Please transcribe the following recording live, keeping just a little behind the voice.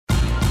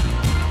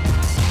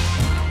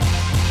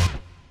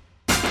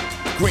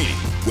Greeny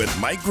with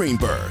Mike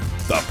Greenberg,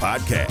 the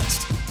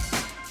podcast.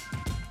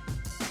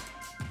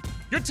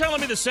 You're telling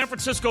me the San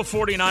Francisco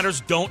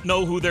 49ers don't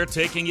know who they're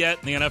taking yet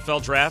in the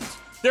NFL draft?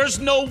 There's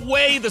no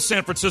way the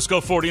San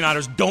Francisco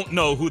 49ers don't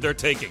know who they're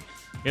taking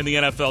in the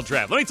NFL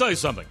draft. Let me tell you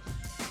something.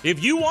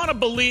 If you want to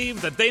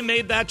believe that they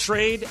made that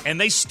trade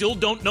and they still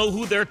don't know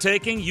who they're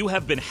taking, you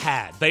have been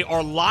had. They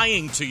are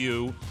lying to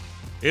you.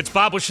 It's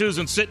Bob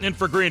Wischusen sitting in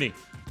for Greeny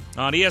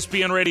on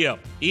ESPN Radio,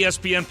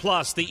 ESPN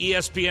Plus, the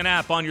ESPN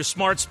app on your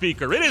smart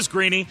speaker. It is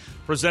Greeny,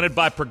 presented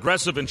by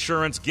Progressive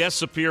Insurance.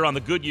 Guests appear on the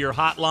Goodyear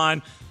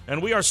Hotline.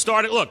 And we are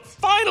starting. Look,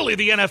 finally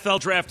the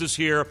NFL draft is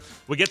here.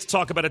 We get to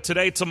talk about it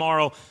today,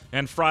 tomorrow,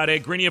 and Friday.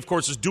 Greeny, of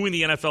course, is doing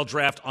the NFL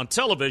draft on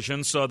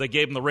television, so they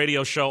gave him the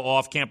radio show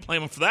off. Can't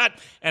blame him for that.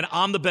 And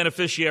I'm the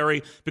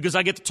beneficiary because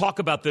I get to talk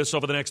about this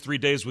over the next 3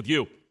 days with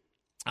you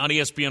on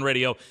ESPN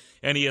Radio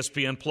and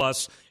ESPN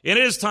Plus. And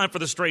it is time for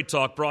the Straight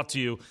Talk, brought to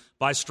you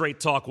by Straight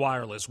Talk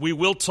Wireless. We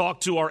will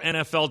talk to our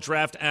NFL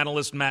draft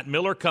analyst, Matt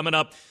Miller, coming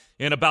up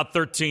in about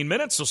 13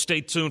 minutes, so stay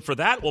tuned for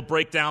that. We'll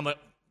break down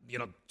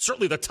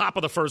certainly the top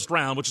of the first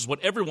round, which is what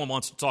everyone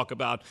wants to talk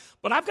about.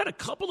 But I've got a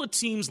couple of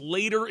teams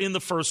later in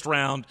the first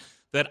round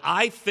that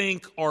I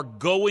think are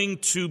going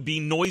to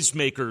be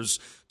noisemakers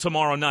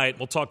tomorrow night.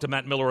 We'll talk to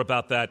Matt Miller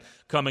about that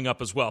coming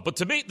up as well. But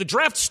to me, the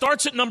draft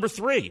starts at number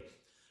 3,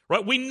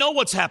 right? We know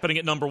what's happening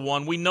at number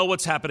 1. We know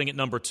what's happening at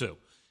number 2.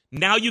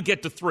 Now you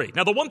get to 3.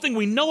 Now, the one thing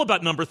we know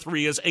about number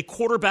 3 is a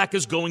quarterback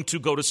is going to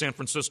go to San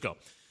Francisco.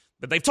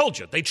 But they've told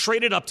you. They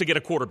traded up to get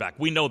a quarterback.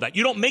 We know that.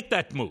 You don't make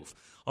that move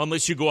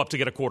unless you go up to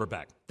get a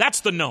quarterback.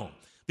 That's the known.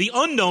 The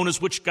unknown is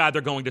which guy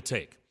they're going to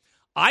take.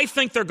 I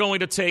think they're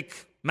going to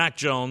take Mac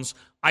Jones.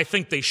 I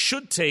think they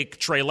should take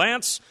Trey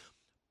Lance.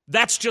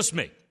 That's just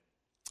me.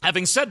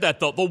 Having said that,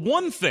 though, the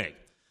one thing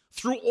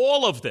through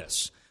all of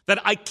this that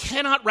I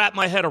cannot wrap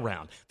my head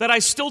around, that I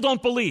still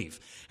don't believe,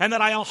 and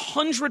that I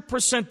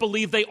 100%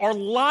 believe they are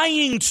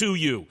lying to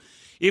you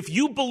if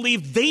you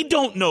believe they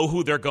don't know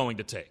who they're going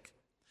to take.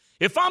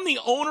 If I'm the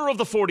owner of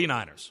the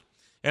 49ers,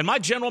 and my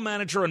general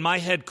manager and my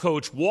head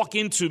coach walk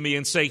into me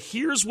and say,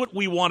 here's what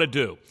we want to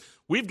do.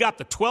 We've got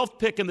the 12th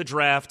pick in the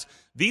draft.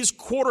 These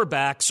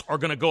quarterbacks are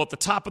going to go at the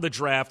top of the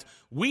draft.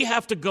 We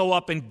have to go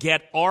up and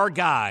get our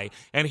guy,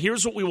 and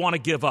here's what we want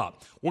to give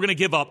up. We're going to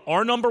give up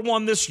our number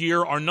 1 this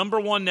year, our number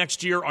 1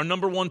 next year, our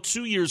number 1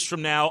 2 years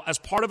from now as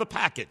part of a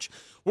package.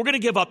 We're going to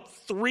give up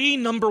 3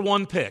 number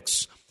 1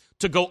 picks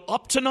to go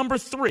up to number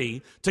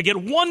 3 to get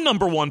 1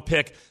 number 1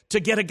 pick to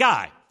get a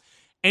guy.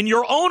 And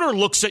your owner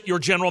looks at your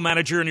general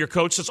manager and your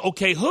coach and says,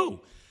 okay, who?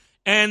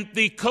 And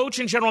the coach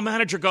and general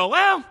manager go,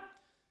 well,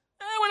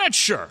 we're not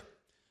sure.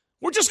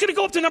 We're just going to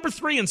go up to number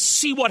 3 and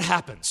see what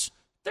happens.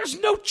 There's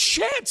no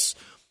chance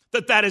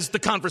that that is the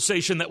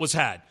conversation that was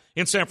had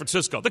in San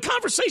Francisco. The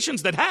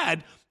conversations that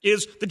had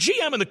is the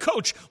GM and the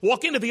coach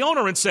walk into the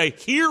owner and say,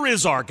 here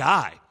is our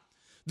guy.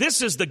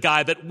 This is the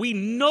guy that we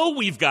know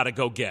we've got to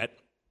go get.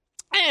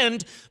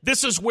 And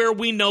this is where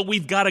we know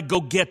we've got to go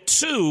get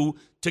to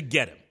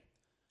get him.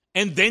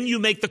 And then you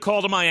make the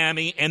call to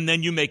Miami, and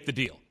then you make the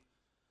deal.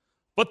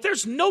 But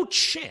there's no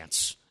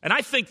chance, and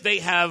I think they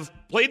have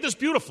played this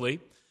beautifully. I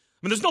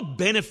mean, there's no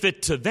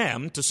benefit to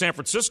them, to San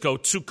Francisco,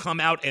 to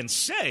come out and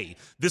say,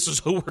 this is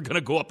who we're going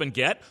to go up and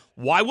get.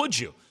 Why would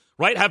you?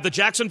 Right? Have the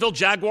Jacksonville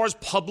Jaguars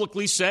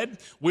publicly said,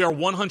 we are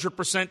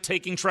 100%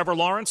 taking Trevor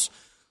Lawrence?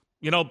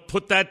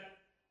 Put that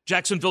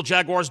Jacksonville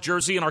Jaguars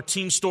jersey in our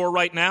team store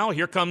right now.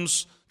 Here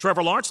comes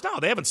Trevor Lawrence. No,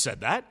 they haven't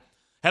said that.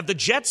 Have the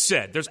Jets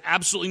said, there's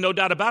absolutely no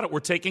doubt about it,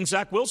 we're taking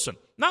Zach Wilson?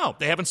 No,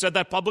 they haven't said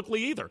that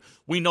publicly either.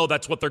 We know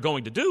that's what they're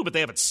going to do, but they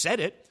haven't said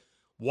it.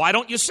 Why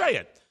don't you say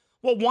it?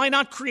 Well, why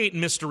not create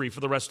mystery for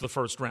the rest of the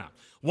first round?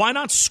 Why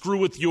not screw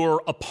with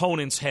your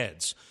opponents'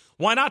 heads?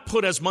 Why not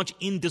put as much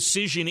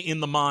indecision in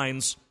the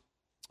minds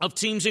of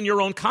teams in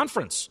your own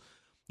conference?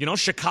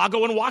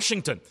 Chicago and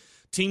Washington,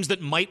 teams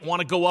that might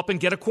want to go up and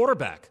get a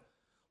quarterback.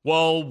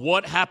 Well,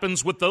 what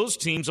happens with those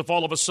teams if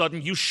all of a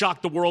sudden you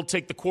shock the world,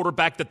 take the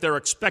quarterback that they're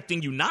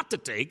expecting you not to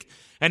take,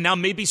 and now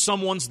maybe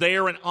someone's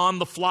there and on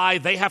the fly,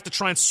 they have to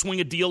try and swing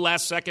a deal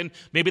last second.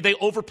 Maybe they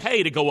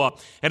overpay to go up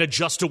and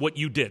adjust to what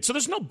you did. So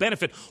there's no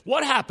benefit.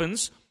 What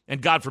happens,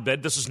 and God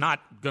forbid, this is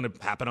not going to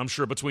happen, I'm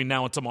sure, between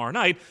now and tomorrow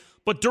night,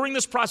 but during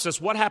this process,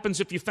 what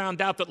happens if you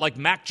found out that, like,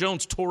 Mac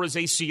Jones tore his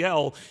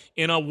ACL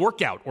in a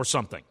workout or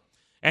something?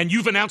 And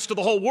you've announced to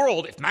the whole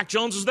world, if Mac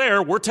Jones is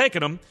there, we're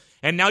taking him.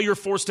 And now you're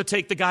forced to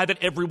take the guy that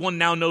everyone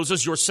now knows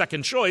is your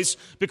second choice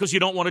because you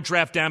don't want to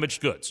draft damaged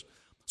goods.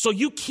 So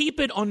you keep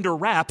it under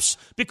wraps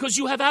because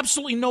you have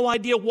absolutely no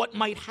idea what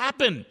might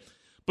happen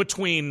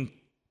between,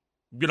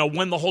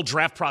 when the whole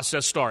draft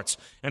process starts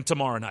and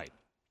tomorrow night.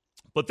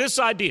 But this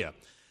idea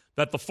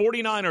that the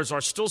 49ers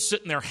are still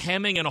sitting there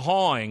hemming and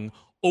hawing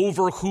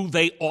over who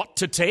they ought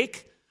to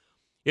take,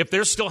 if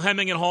they're still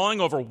hemming and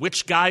hawing over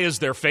which guy is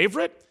their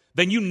favorite,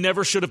 then you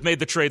never should have made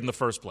the trade in the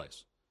first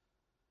place.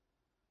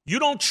 You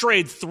don't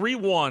trade 3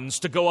 1s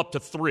to go up to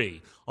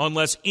 3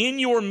 unless in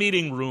your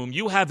meeting room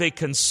you have a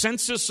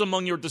consensus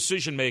among your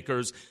decision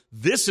makers,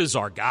 this is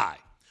our guy.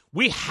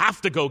 We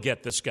have to go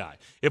get this guy.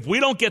 If we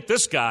don't get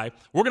this guy,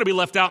 we're going to be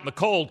left out in the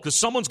cold because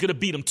someone's going to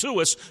beat him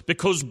to us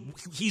because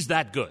he's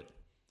that good.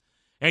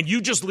 And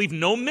you just leave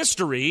no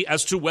mystery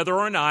as to whether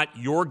or not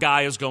your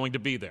guy is going to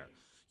be there.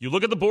 You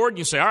look at the board and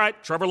you say, all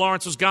right, Trevor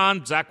Lawrence is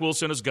gone, Zach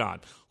Wilson is gone.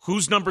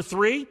 Who's number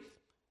 3?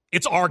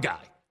 It's our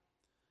guy.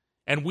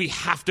 And we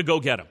have to go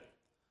get him.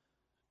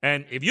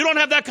 And if you don't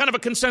have that kind of a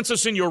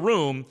consensus in your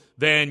room,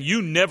 then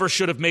you never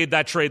should have made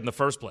that trade in the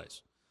first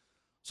place.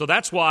 So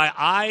that's why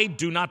I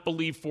do not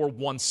believe for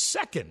 1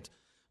 second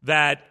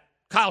that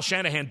Kyle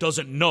Shanahan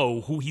doesn't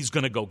know who he's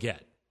going to go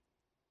get.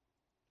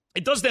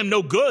 It does them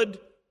no good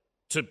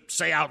to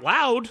say out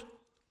loud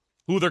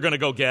who they're going to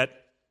go get.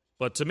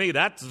 But to me,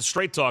 that's the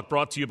Straight Talk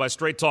brought to you by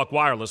Straight Talk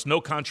Wireless.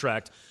 No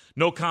contract,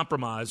 no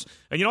compromise.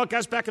 And you know what,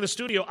 guys, back in the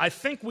studio, I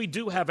think we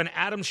do have an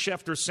Adam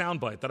Schefter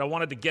soundbite that I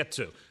wanted to get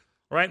to.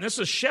 All right, and this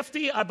is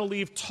Shefty, I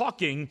believe,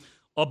 talking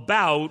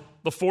about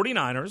the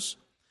 49ers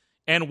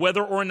and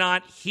whether or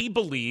not he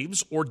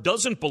believes or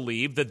doesn't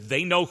believe that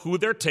they know who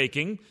they're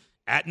taking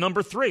at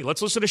number 3.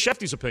 Let's listen to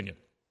Shefty's opinion.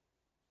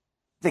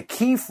 The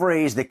key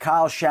phrase that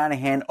Kyle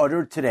Shanahan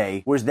uttered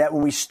today was that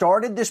when we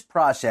started this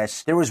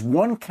process, there was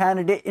one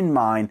candidate in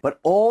mind, but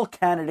all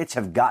candidates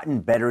have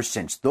gotten better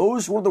since.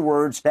 Those were the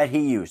words that he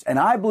used. And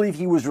I believe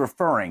he was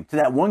referring to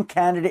that one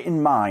candidate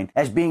in mind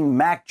as being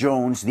Mac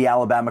Jones, the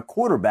Alabama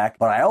quarterback.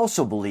 But I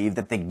also believe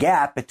that the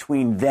gap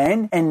between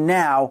then and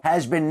now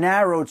has been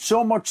narrowed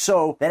so much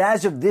so that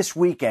as of this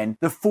weekend,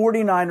 the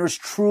 49ers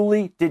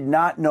truly did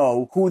not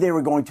know who they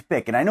were going to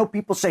pick. And I know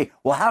people say,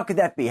 well, how could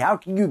that be? How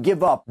can you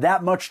give up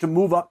that much to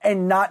move up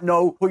and not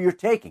know who you're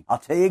taking? I'll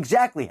tell you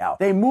exactly how.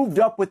 They moved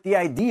up with the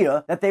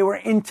idea that they were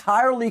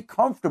entirely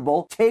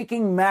comfortable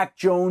taking Mac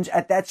Jones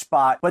at that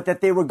spot, but that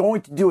they were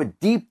going to do a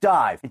deep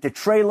dive into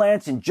Trey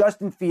Lance and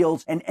Justin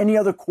Fields and any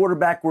other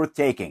quarterback worth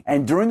taking.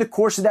 And during the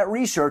course of that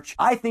research,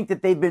 I think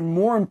that they've been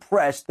more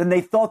impressed than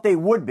they thought they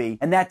would be.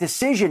 And that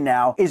decision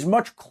now is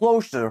much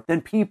closer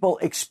than people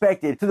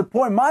expected, to the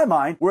point in my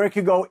mind where it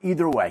could go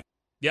either way.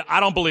 Yeah, I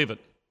don't believe it.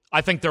 I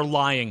think they're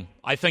lying.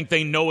 I think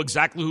they know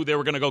exactly who they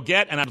were going to go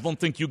get, and I don't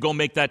think you go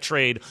make that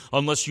trade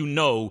unless you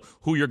know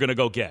who you're going to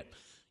go get.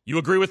 You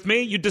agree with me?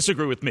 You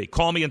disagree with me?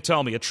 Call me and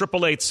tell me at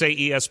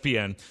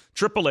 888-SAY-ESPN,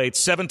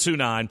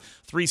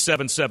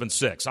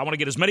 888-729-3776. I want to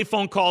get as many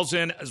phone calls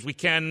in as we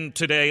can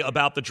today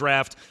about the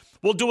draft.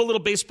 We'll do a little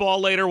baseball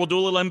later. We'll do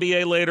a little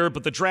NBA later.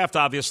 But the draft,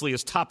 obviously,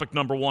 is topic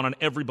number 1 on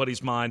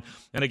everybody's mind.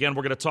 And again,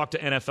 we're going to talk to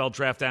NFL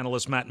draft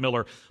analyst Matt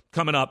Miller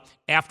coming up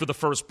after the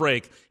first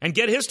break and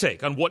get his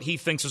take on what he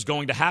thinks is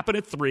going to happen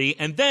at 3.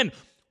 And then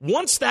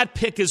once that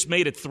pick is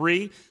made at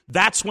 3,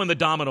 that's when the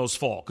dominoes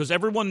fall, because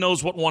everyone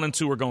knows what 1 and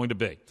 2 are going to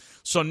be.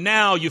 So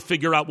now you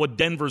figure out what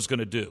Denver's going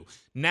to do.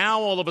 Now,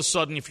 all of a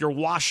sudden, if you're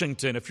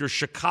Washington, if you're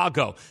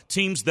Chicago,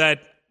 teams that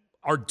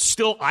are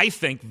still, I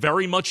think,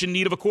 very much in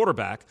need of a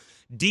quarterback,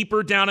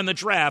 deeper down in the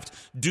draft,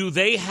 do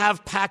they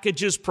have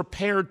packages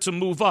prepared to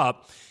move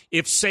up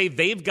if, say,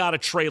 they've got a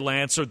Trey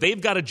Lance or they've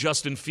got a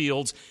Justin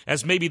Fields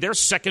as maybe their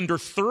 2nd or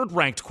 3rd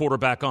ranked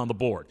quarterback on the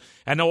board?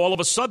 And now all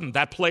of a sudden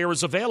that player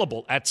is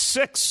available at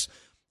 6,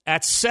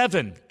 at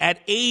 7, at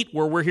 8,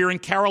 where we're hearing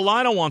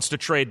Carolina wants to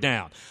trade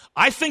down.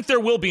 I think there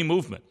will be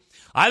movement.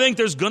 I think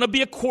there's going to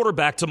be a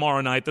quarterback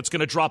tomorrow night that's going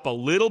to drop a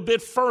little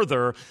bit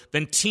further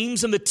than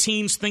teams and the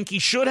teams think he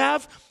should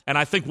have, and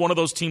I think one of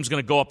those teams is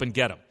going to go up and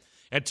get him.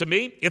 And to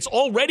me, it's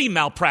already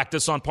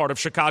malpractice on part of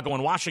Chicago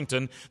and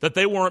Washington that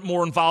they weren't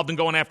more involved in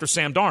going after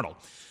Sam Darnold.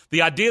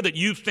 The idea that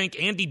you think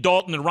Andy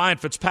Dalton and Ryan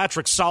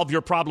Fitzpatrick solve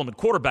your problem at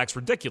quarterback's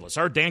ridiculous.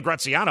 I heard Dan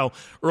Graziano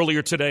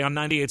earlier today on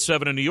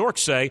 98.7 in New York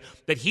say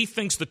that he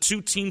thinks the 2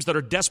 teams that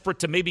are desperate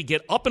to maybe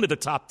get up into the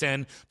top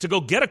 10 to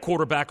go get a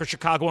quarterback are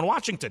Chicago and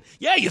Washington.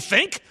 Yeah, you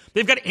think?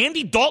 They've got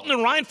Andy Dalton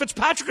and Ryan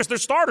Fitzpatrick as their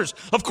starters.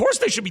 Of course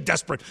they should be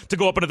desperate to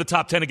go up into the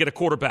top 10 and get a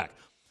quarterback.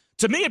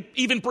 To me, it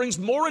even brings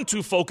more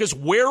into focus,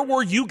 where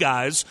were you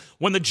guys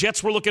when the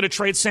Jets were looking to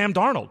trade Sam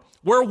Darnold?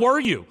 Where were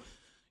you?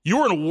 You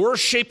were in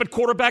worse shape at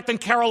quarterback than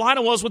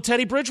Carolina was with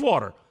Teddy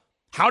Bridgewater.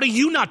 How do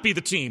you not be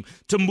the team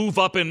to move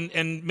up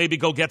and maybe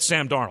go get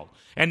Sam Darnold?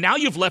 And now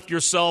you've left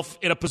yourself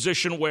in a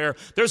position where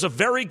there's a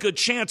very good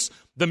chance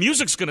the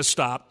music's going to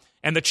stop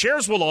and the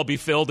chairs will all be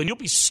filled and you'll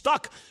be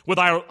stuck with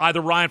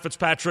either Ryan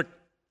Fitzpatrick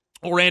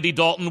or Andy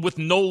Dalton with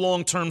no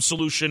long-term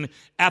solution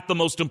at the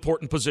most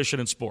important position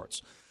in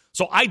sports.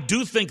 So I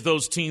do think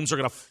those teams are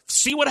going to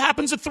see what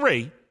happens at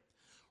 3,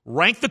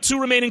 rank the 2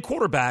 remaining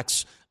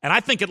quarterbacks, and I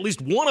think at least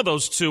one of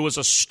those 2 is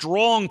a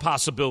strong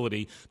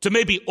possibility to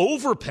maybe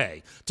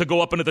overpay to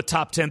go up into the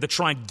top 10 to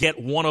try and get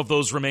one of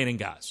those remaining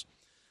guys.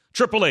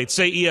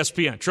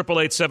 888-SAY-ESPN,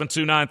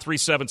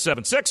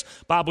 888-729-3776.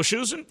 Bob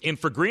Wischusen in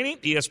for Greeny,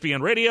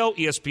 ESPN Radio,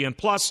 ESPN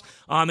Plus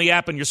on the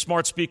app and your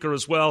smart speaker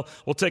as well.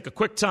 We'll take a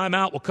quick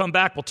timeout. We'll come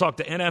back. We'll talk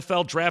to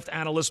NFL draft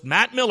analyst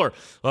Matt Miller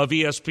of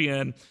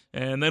ESPN,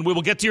 and then we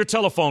will get to your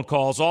telephone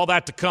calls, all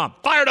that to come.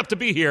 Fired up to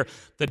be here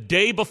the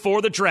day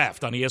before the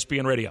draft on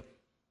ESPN Radio.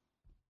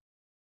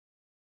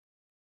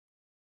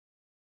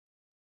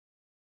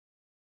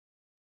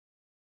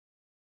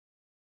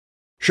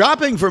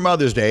 Shopping for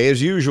Mother's Day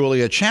is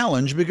usually a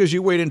challenge because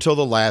you wait until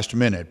the last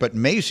minute, but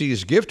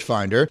Macy's Gift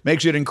Finder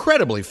makes it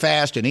incredibly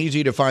fast and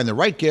easy to find the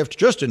right gift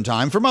just in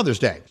time for Mother's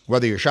Day.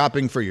 Whether you're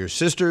shopping for your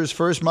sister's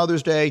first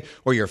Mother's Day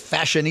or your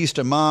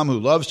fashionista mom who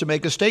loves to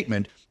make a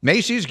statement,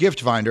 Macy's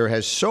Gift Finder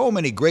has so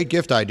many great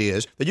gift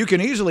ideas that you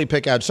can easily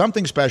pick out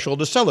something special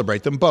to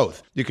celebrate them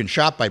both. You can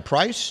shop by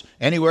price,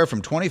 anywhere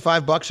from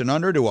 $25 and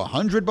under to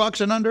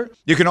 $100 and under.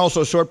 You can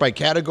also sort by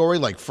category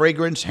like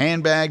fragrance,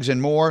 handbags,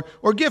 and more,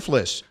 or gift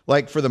lists,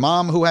 like for the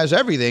mom who has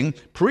everything,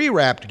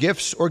 pre-wrapped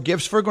gifts or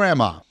gifts for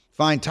grandma.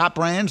 Find top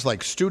brands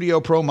like Studio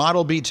Pro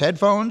Model Beats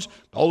headphones,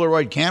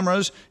 Polaroid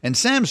cameras, and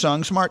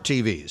Samsung smart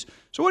TVs.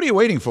 So what are you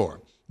waiting for?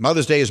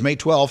 Mother's Day is May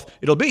 12th.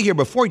 It'll be here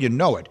before you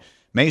know it.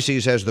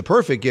 Macy's has the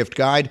perfect gift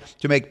guide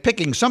to make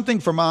picking something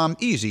for mom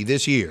easy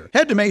this year.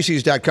 Head to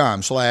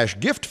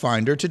Macy's.com/gift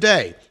finder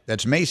today.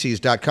 That's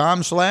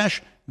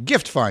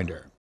Macy's.com/gift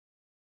finder.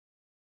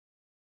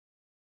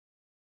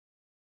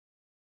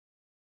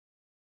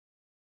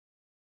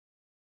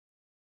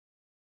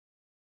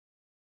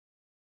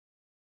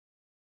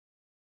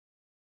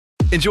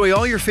 Enjoy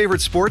all your favorite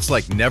sports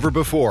like never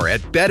before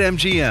at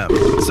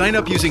BetMGM. Sign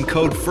up using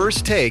code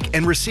FIRSTTAKE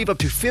and receive up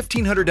to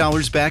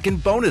 $1,500 back in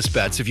bonus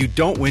bets if you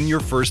don't win your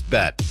first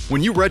bet.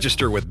 When you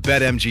register with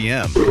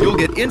BetMGM, you'll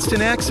get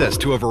instant access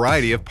to a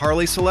variety of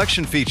parlay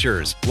selection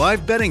features,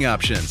 live betting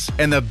options,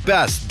 and the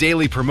best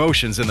daily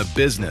promotions in the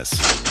business.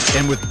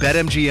 And with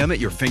BetMGM at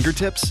your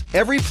fingertips,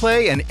 every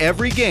play and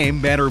every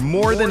game matter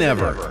more than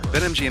ever.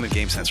 BetMGM and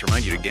GameSense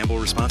remind you to gamble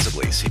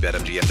responsibly. See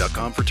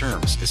BetMGM.com for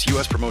terms. This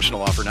U.S.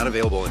 promotional offer not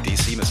available in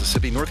D.C.,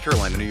 Mississippi, North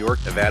Carolina, New York,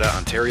 Nevada,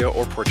 Ontario,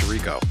 or Puerto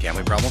Rico.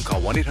 Gambling problem? Call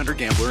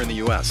 1-800-GAMBLER in the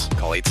U.S.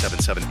 Call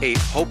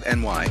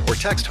 877-8-HOPE-NY or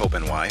text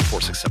HOPE-NY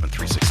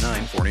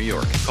 467-369 for New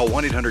York. Call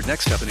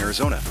 1-800-NEXT-STEP in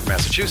Arizona. For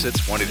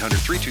Massachusetts,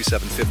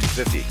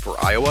 1-800-327-5050. For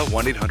Iowa,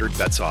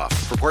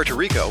 1-800-BETS-OFF. For Puerto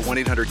Rico,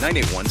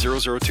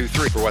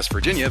 1-800-981-0023. For West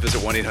Virginia,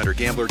 visit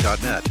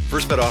 1-800-GAMBLER.net.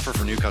 First bet offer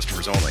for new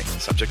customers only.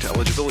 Subject to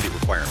eligibility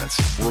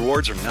requirements.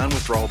 Rewards are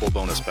non-withdrawable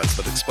bonus bets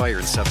that expire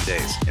in 7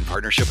 days. In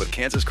partnership with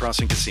Kansas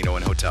Crossing Casino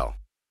and Hotel.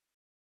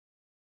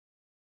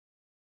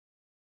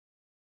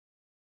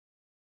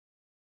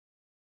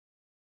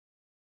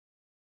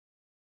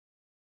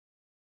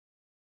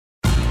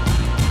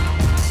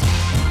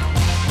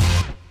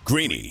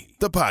 Greeny,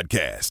 the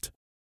podcast.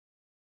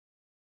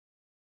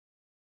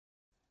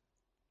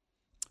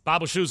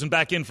 Bob Wischusen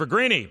back in for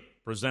Greeny,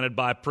 presented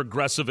by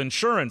Progressive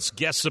Insurance.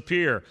 Guests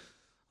appear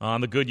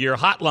on the Goodyear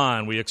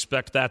Hotline. We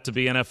expect that to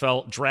be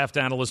NFL draft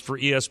analyst for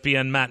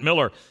ESPN, Matt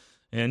Miller,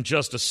 in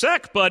just a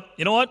sec. But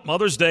you know what?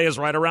 Mother's Day is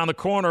right around the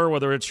corner.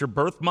 Whether it's your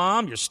birth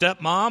mom, your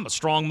stepmom, a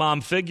strong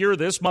mom figure,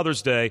 this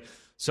Mother's Day,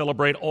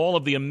 celebrate all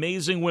of the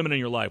amazing women in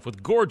your life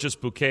with gorgeous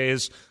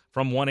bouquets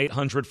from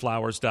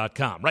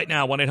 1-800-Flowers.com. Right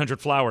now,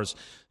 1-800-Flowers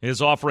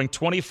is offering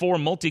 24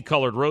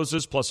 multicolored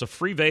roses plus a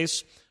free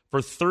vase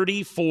for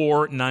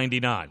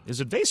 $34.99.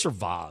 Is it vase or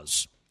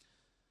vase?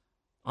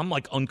 I'm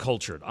like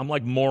uncultured. I'm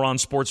like moron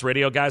sports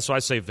radio guy, so I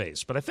say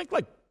vase. But I think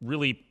like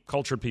really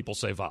cultured people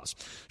say vase.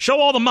 Show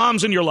all the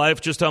moms in your life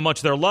just how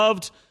much they're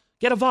loved.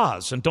 Get a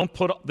vase and don't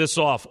put this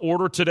off.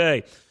 Order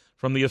today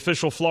from the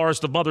official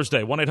florist of Mother's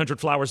Day,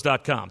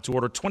 1-800-Flowers.com, to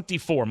order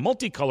 24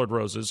 multicolored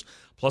roses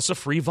plus a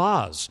free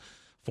vase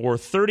for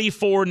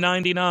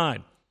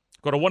 $34.99.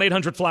 Go to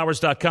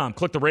 1-800-Flowers.com.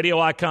 Click the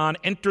radio icon.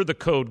 Enter the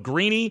code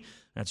Greeny.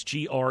 That's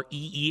Greeny.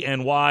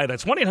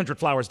 That's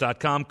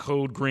 1-800-Flowers.com,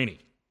 code Greeny.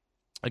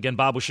 Again,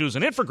 Bob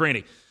Wischusen in for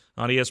Greeny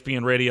on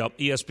ESPN Radio,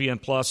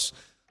 ESPN Plus,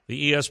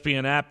 the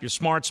ESPN app, your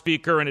smart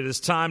speaker, and it is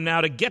time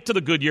now to get to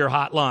the Goodyear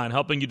Hotline,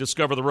 helping you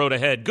discover the road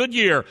ahead.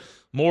 Goodyear,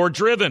 more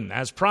driven.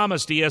 As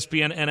promised,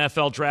 ESPN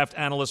NFL draft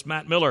analyst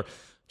Matt Miller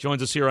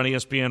joins us here on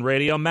ESPN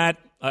Radio. Matt,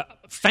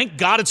 thank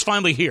God it's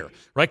finally here,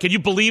 right? Can you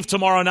believe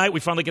tomorrow night we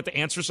finally get to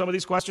answer some of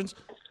these questions?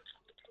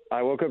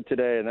 I woke up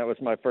today, and that was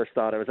my first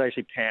thought. I was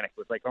actually panicked.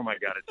 It was like, oh, my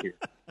God, it's here.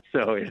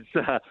 So it's,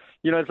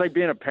 it's like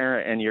being a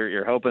parent, and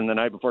you're hoping the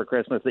night before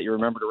Christmas that you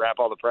remember to wrap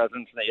all the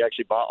presents and that you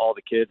actually bought all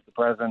the kids the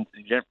presents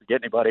and you didn't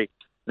forget anybody.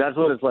 That's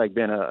what it's like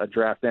being a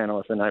draft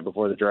analyst the night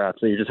before the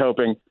draft. So you're just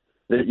hoping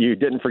that you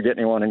didn't forget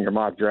anyone in your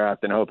mock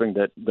draft and hoping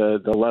that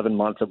the 11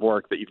 months of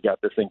work that you've got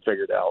this thing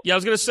figured out. Yeah, I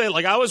was going to say,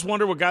 I always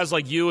wonder what guys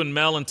like you and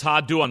Mel and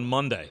Todd do on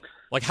Monday.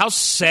 Like, how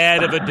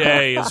sad of a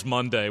day is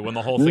Monday when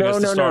the whole thing has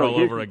to start all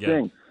over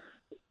again?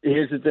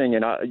 Here's the thing,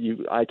 and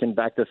I can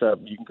back this up.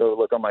 You can go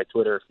look on my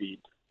Twitter feed.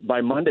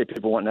 By Monday,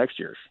 people want next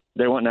year's.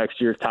 They want next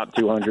year's top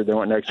 200. They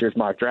want next year's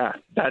mock draft.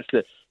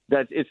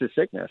 It's a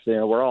sickness.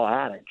 We're all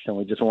addicts, and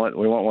we want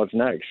what's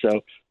next.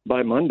 So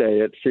by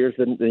Monday, here's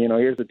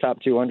the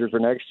top 200 for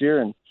next year,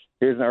 and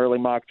here's an early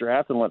mock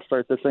draft, and let's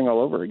start this thing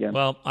all over again.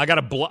 Well, I got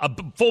a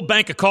full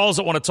bank of calls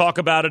that want to talk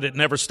about it. It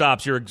never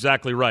stops. You're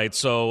exactly right.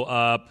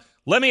 So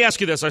let me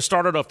ask you this. I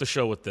started off the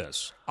show with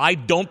this. I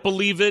don't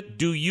believe it.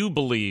 Do you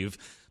believe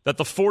that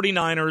the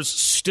 49ers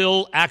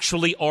still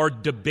actually are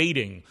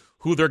debating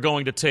who they're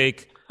going to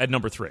take at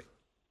number 3?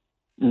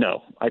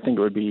 No, I think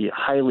it would be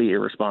highly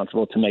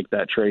irresponsible to make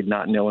that trade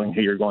not knowing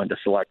who you're going to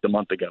select a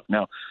month ago.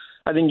 Now,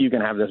 I think you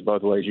can have this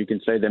both ways. You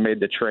can say they made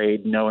the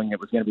trade knowing it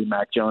was going to be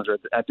Mac Jones, or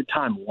at the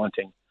time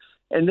wanting.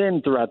 And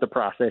then throughout the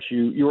process,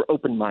 you were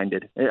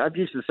open-minded. I've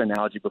used this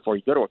analogy before.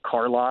 You go to a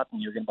car lot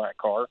and you're going to buy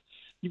a car.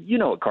 You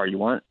know what car you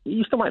want.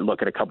 You still might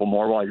look at a couple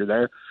more while you're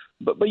there,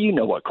 but you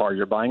know what car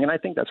you're buying. And I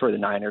think that's where the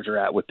Niners are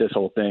at with this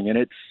whole thing.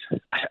 And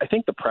I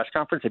think the press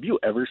conference, have you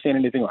ever seen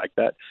anything like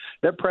that?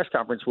 That press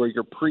conference where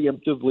you're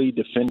preemptively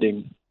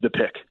defending the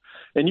pick.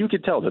 And you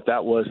could tell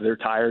that was, they're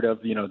tired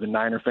of, the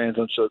Niner fans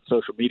on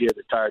social media.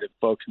 They're tired of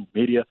folks in the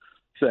media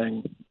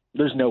saying,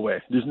 there's no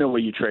way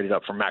you traded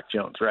up for Mac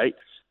Jones, right?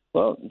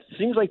 Well, it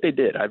seems like they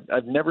did.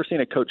 I've never seen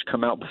a coach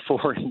come out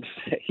before and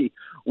say,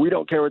 we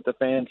don't care what the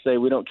fans say.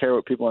 We don't care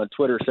what people on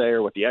Twitter say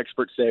or what the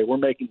experts say. We're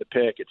making the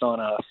pick. It's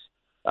on us.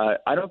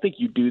 I don't think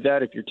you do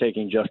that if you're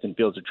taking Justin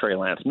Fields or Trey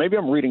Lance. Maybe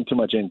I'm reading too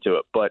much into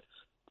it, but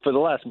for the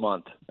last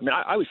month,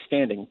 I was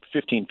standing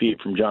 15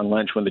 feet from John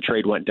Lynch when the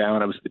trade went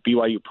down. I was at the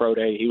BYU Pro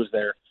Day. He was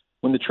there.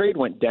 When the trade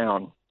went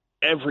down,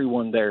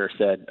 everyone there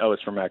said, oh,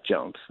 it's for Mac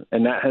Jones.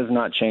 And that has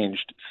not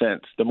changed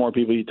since. The more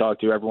people you talk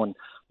to, everyone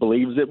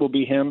believes it will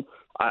be him.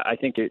 I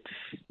think it's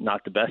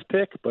not the best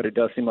pick, but it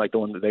does seem like the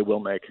one that they will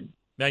make.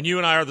 Man, you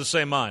and I are the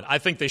same mind. I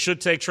think they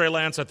should take Trey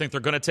Lance. I think they're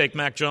going to take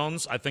Mac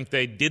Jones. I think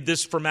they did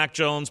this for Mac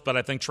Jones, but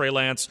I think Trey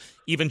Lance,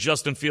 even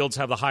Justin Fields,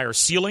 have the higher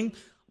ceiling.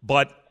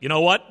 But you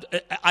know what?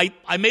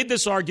 I made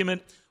this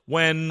argument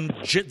when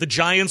the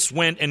Giants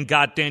went and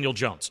got Daniel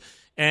Jones.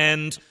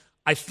 And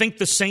I think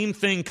the same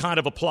thing kind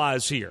of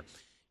applies here.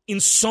 In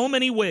so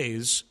many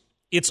ways,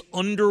 it's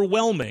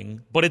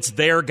underwhelming, but it's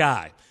their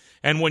guy.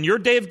 And when you're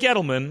Dave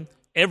Gettleman,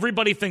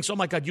 everybody thinks, oh,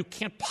 my God, you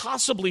can't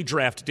possibly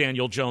draft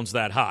Daniel Jones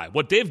that high.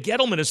 What Dave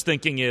Gettleman is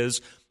thinking is,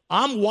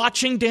 I'm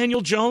watching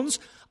Daniel Jones.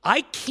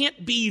 I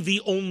can't be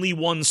the only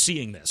one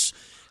seeing this.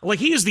 Like,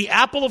 he is the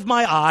apple of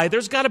my eye.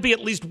 There's got to be at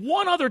least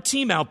one other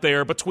team out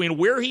there between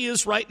where he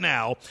is right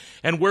now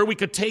and where we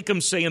could take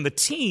him, say, in the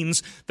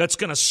teens, that's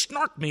going to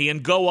snark me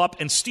and go up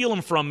and steal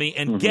him from me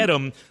and get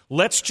him.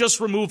 Let's just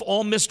remove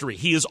all mystery.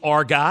 He is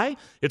our guy.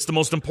 It's the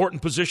most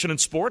important position in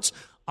sports.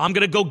 I'm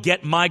going to go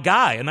get my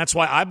guy. And that's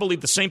why I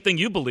believe the same thing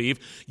you believe.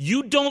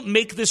 You don't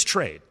make this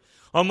trade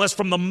unless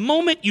from the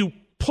moment you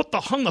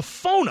hung the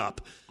phone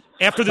up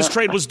after this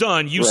trade was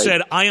done, you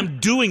said, I am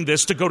doing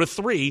this to go to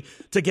 3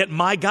 to get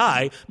my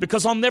guy,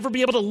 because I'll never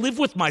be able to live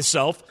with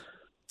myself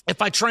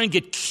if I try and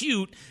get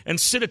cute and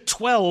sit at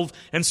 12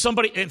 and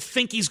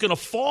think he's going to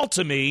fall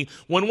to me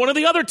when one of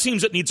the other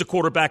teams that needs a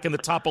quarterback in the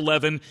top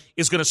 11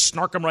 is going to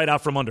snark him right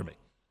out from under me.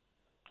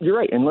 You're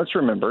right. And let's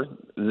remember,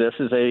 this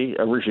is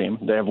a regime.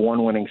 They have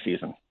one winning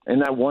season. In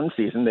that one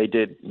season, they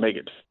did make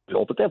it,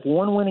 but they have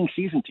one winning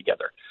season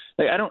together.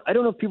 I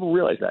don't know if people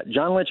realize that.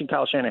 John Lynch and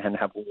Kyle Shanahan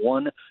have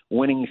one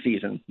winning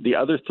season. The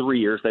other 3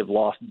 years, they've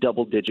lost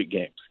double-digit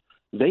games.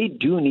 They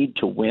do need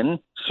to win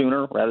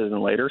sooner rather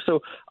than later. So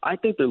I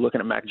think they're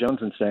looking at Mac Jones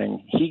and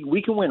saying,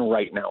 we can win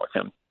right now with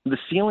him. The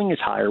ceiling is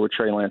higher with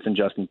Trey Lance and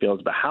Justin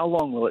Fields, but how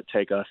long will it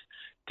take us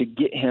to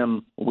get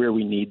him where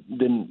we need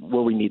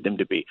them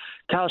to be?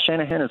 Kyle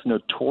Shanahan is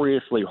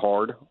notoriously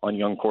hard on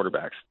young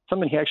quarterbacks.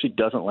 Something he actually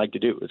doesn't like to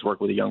do is work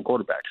with a young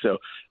quarterback. So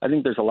I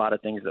think there's a lot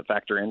of things that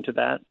factor into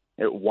that,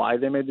 why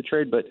they made the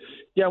trade. But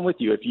yeah, I'm with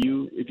you. If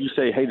you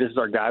say, hey, this is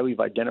our guy, we've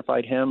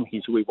identified him,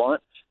 he's who we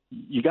want,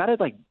 you gotta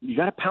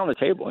pound the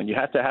table, and you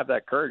have to have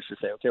that courage to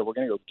say, okay, we're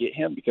gonna go get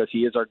him because he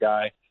is our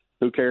guy.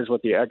 Who cares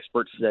what the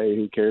experts say?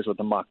 Who cares what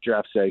the mock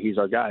drafts say? He's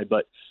our guy.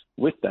 But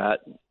with that,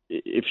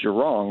 if you're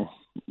wrong,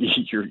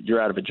 you're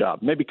out of a job.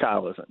 Maybe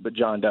Kyle isn't, but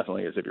John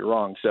definitely is if you're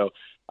wrong. So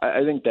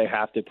I think they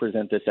have to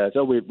present this as,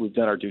 we've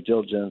done our due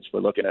diligence.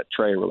 We're looking at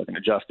Trey. We're looking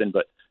at Justin.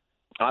 But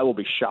I will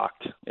be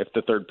shocked if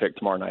the third pick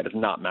tomorrow night is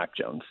not Mac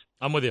Jones.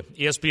 I'm with you.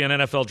 ESPN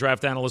NFL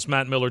draft analyst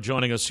Matt Miller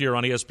joining us here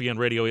on ESPN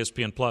Radio,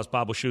 ESPN Plus.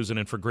 Bob Wischusen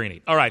in for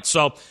Greeny. All right,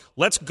 so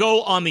let's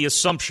go on the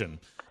assumption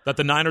that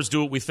the Niners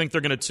do what we think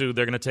they're going to do.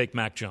 They're going to take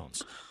Mac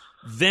Jones.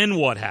 Then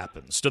what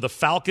happens? Do the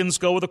Falcons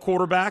go with a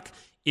quarterback?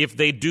 If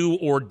they do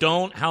or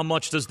don't, how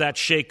much does that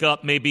shake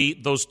up maybe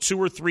those 2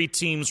 or 3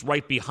 teams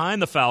right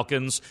behind the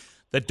Falcons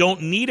that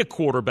don't need a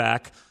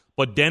quarterback,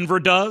 but Denver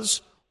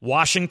does,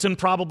 Washington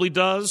probably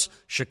does,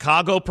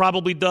 Chicago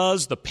probably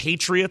does, the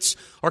Patriots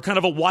are kind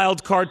of a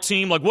wild card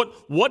team. Like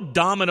what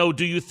domino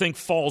do you think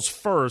falls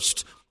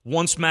first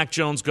once Mac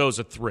Jones goes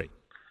at 3?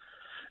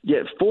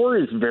 Yeah, 4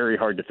 is very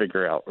hard to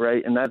figure out,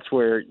 right? And that's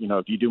where,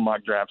 if you do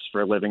mock drafts for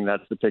a living,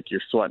 that's the pick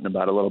you're sweating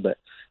about a little bit.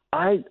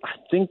 I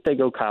think they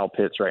go Kyle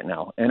Pitts right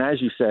now. And as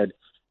you said,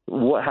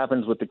 what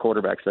happens with the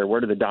quarterbacks there?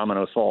 Where do the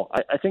dominoes fall?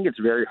 I think it's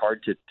very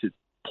hard to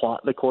plot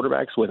the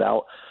quarterbacks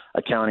without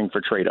accounting for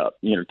trade up.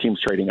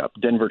 Teams trading up,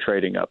 Denver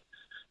trading up,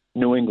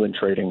 New England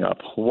trading up,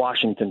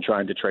 Washington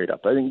trying to trade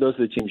up. I think those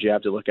are the teams you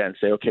have to look at and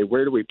say, okay,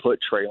 where do we put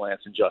Trey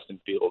Lance and Justin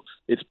Fields?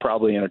 It's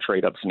probably in a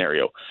trade up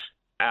scenario.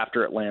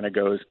 After Atlanta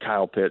goes,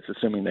 Kyle Pitts,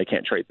 assuming they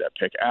can't trade that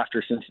pick.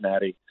 After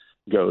Cincinnati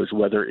goes,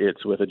 whether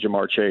it's with a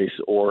Jamar Chase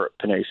or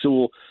Penei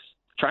Sewell,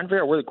 trying to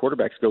figure out where the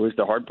quarterbacks go is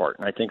the hard part.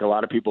 And I think a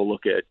lot of people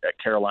look at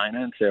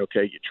Carolina and say,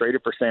 okay, you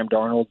traded for Sam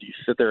Darnold. You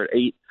sit there at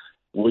 8.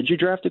 Would you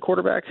draft a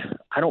quarterback?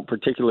 I don't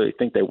particularly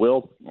think they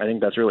will. I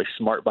think that's really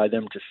smart by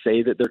them to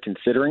say that they're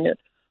considering it,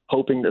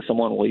 hoping that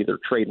someone will either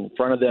trade in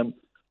front of them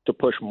to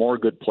push more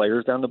good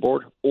players down the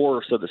board,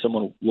 or so that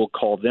someone will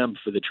call them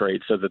for the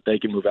trade so that they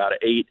can move out of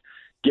 8,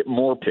 get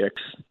more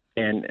picks,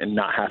 and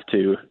not have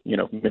to,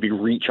 maybe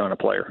reach on a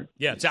player.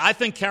 Yeah, I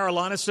think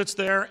Carolina sits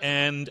there,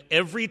 and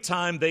every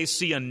time they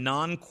see a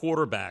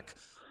non-quarterback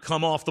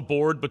come off the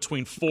board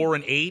between 4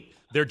 and 8,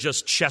 they're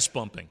just chest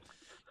bumping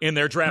in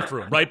their draft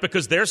room, right?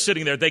 Because they're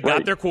sitting there. They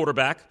got their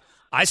quarterback.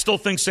 I still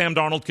think Sam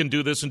Darnold can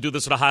do this and do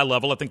this at a high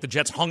level. I think the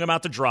Jets hung him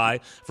out to dry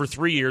for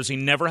 3 years. He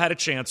never had a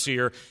chance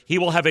here. He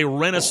will have a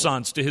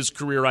renaissance to his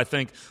career, I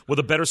think, with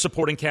a better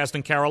supporting cast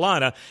in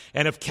Carolina.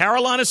 And if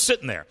Carolina's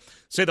sitting there,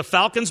 say the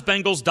Falcons,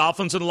 Bengals,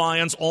 Dolphins, and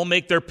Lions all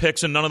make their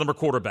picks and none of them are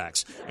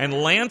quarterbacks, and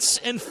Lance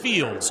and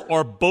Fields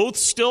are both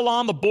still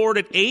on the board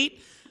at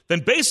 8, then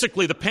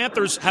basically the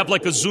Panthers have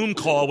like a Zoom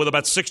call with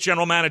about 6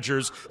 general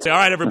managers. Say, all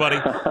right, everybody,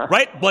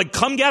 right? Like,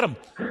 come get them.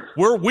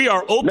 We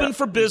are open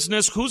for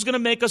business. Who's going to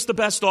make us the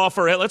best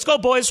offer? Hey, let's go,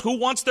 boys. Who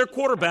wants their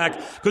quarterback?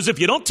 Because if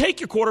you don't take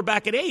your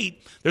quarterback at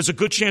 8, there's a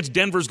good chance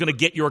Denver's going to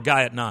get your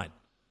guy at 9.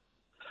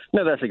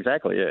 No, that's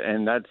exactly it.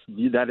 And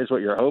that is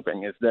what you're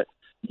hoping, is that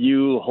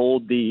you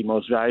hold the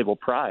most valuable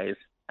prize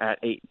at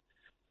 8.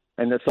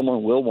 And that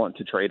someone will want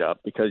to trade up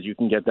because you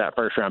can get that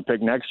first-round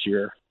pick next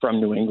year from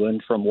New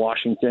England, from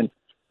Washington,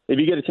 if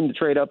you get a team to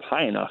trade up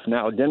high enough.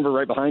 Now, Denver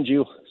right behind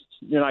you,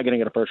 you're not going to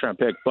get a first-round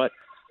pick, but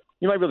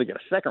you might really get a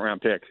second-round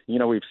pick.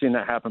 We've seen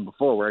that happen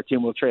before where a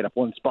team will trade up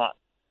one spot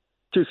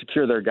to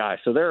secure their guy.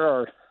 So there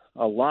are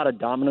a lot of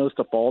dominoes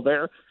to fall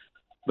there.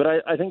 But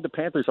I think the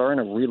Panthers are in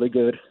a really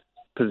good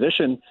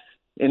position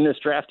in this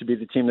draft to be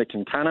the team that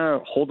can kind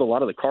of hold a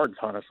lot of the cards,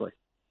 honestly.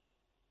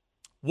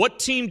 What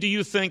team do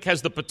you think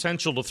has the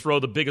potential to throw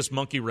the biggest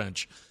monkey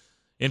wrench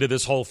into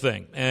this whole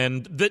thing,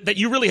 and that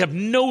you really have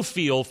no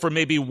feel for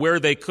maybe where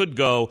they could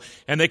go,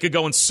 and they could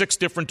go in 6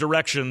 different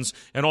directions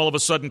and all of a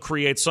sudden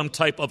create some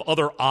type of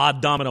other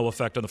odd domino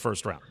effect in the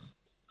first round?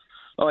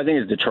 Oh, I think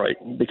it's Detroit.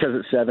 Because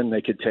at 7,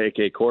 they could take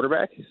a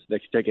quarterback, they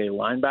could take a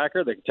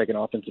linebacker, they could take an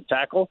offensive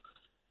tackle,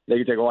 they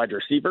could take a wide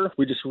receiver.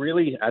 We just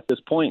really, at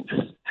this point,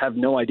 have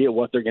no idea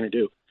what they're going to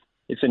do.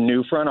 It's a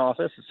new front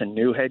office. It's a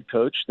new head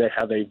coach. They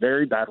have a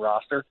very bad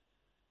roster.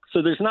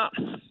 So there's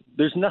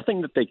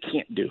nothing that they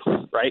can't do,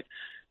 right?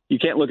 You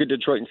can't look at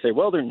Detroit and say,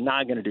 well, they're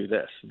not going to do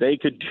this. They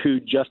could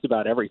do just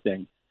about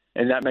everything,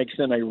 and that makes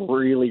them a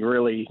really,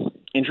 really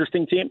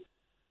interesting team.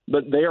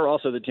 But they are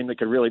also the team that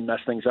could really mess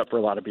things up for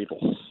a lot of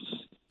people.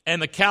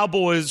 And the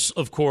Cowboys,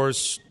 of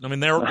course, I mean,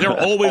 they're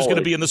always going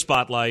to be in the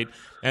spotlight,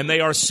 and they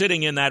are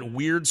sitting in that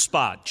weird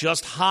spot,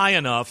 just high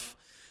enough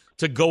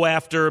to go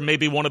after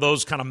maybe one of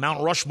those kind of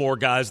Mount Rushmore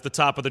guys at the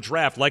top of the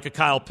draft, like a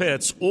Kyle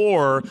Pitts,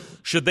 or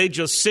should they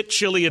just sit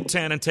chilly at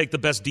 10 and take the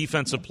best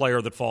defensive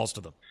player that falls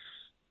to them?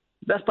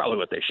 That's probably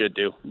what they should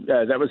do.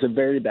 That was a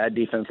very bad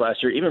defense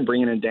last year. Even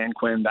bringing in Dan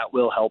Quinn, that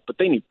will help, but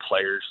they need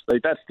players.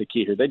 That's the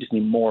key here. They just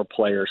need more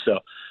players. So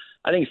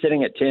I think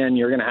sitting at 10,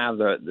 you're going to have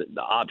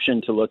the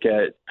option to look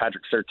at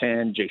Patrick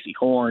Surtain, J.C.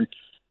 Horn,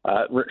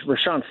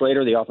 Rashawn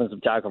Slater, the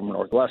offensive tackle from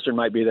Northwestern,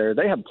 might be there.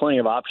 They have plenty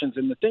of options,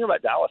 and the thing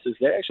about Dallas is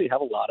they actually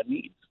have a lot of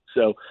needs.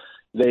 So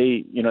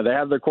they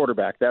have their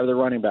quarterback, they have their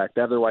running back,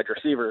 they have their wide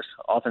receivers.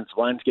 Offensive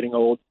line's getting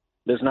old.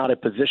 There's not a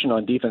position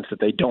on defense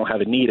that they don't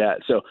have a need at.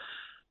 So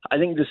I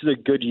think this is a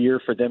good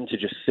year for them to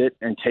just sit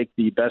and take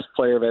the best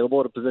player available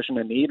at a position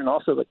of need. And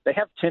also, they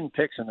have 10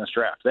 picks in this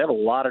draft. They have a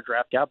lot of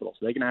draft capital,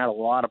 so they can add a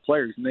lot of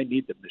players, and they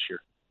need them this year.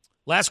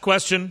 Last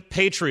question,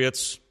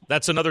 Patriots.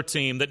 That's another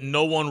team that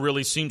no one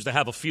really seems to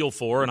have a feel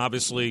for, and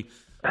obviously,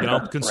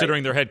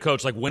 considering their head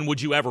coach, like, when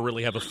would you ever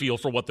really have a feel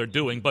for what they're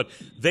doing? But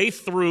they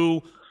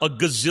threw a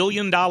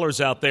gazillion dollars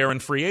out there in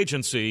free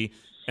agency,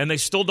 and they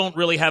still don't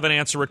really have an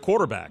answer at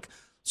quarterback.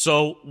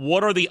 So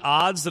what are the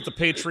odds that the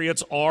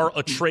Patriots are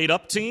a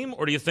trade-up team,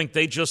 or do you think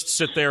they just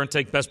sit there and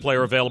take best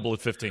player available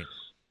at 15?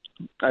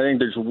 I think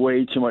there's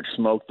way too much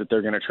smoke that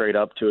they're going to trade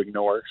up to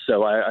ignore.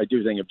 So I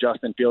do think if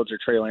Justin Fields or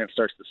Trey Lance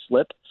starts to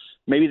slip,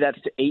 maybe that's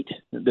to 8,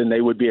 then they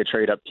would be a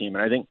trade-up team.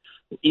 And I think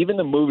even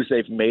the moves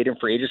they've made in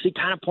free agency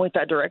kind of point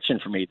that direction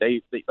for me.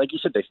 They like you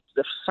said,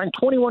 they've signed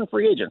 21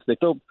 free agents. They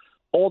filled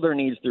all their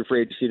needs through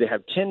free agency. They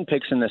have 10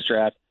 picks in this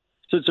draft.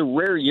 So it's a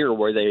rare year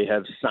where they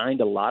have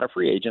signed a lot of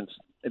free agents.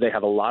 They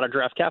have a lot of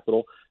draft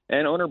capital.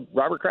 And owner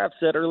Robert Kraft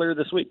said earlier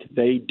this week,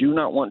 they do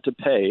not want to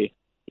pay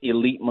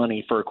elite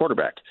money for a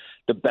quarterback.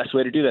 The best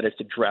way to do that is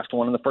to draft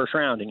one in the first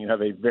round, and you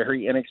have a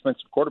very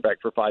inexpensive quarterback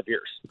for 5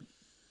 years.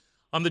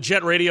 I'm the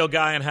Jet Radio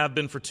guy and have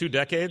been for 2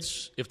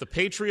 decades. If the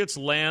Patriots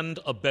land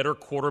a better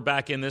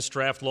quarterback in this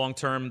draft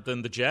long-term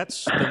than the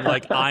Jets, then,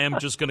 I am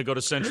just going to go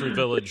to Century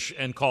Village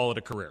and call it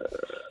a career.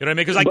 You know what I mean?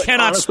 Because I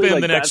cannot honestly,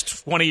 spend the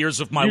next 20 years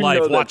of my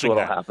life watching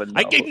that. Happen,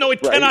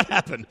 it cannot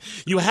happen.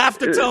 You have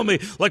to tell me.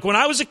 When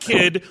I was a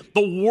kid,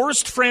 the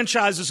worst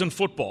franchises in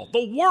football,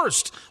 the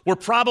worst, were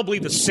probably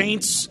the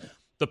Saints,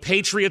 the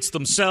Patriots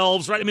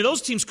themselves, right? I mean,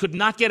 those teams could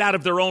not get out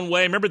of their own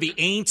way. Remember the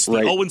Aints,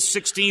 the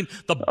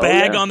 0-16, the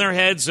bag on their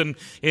heads and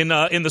in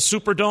the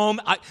Superdome?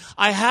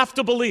 I have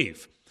to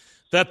believe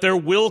that there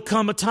will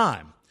come a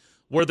time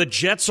where the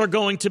Jets are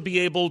going to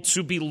be able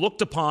to be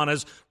looked upon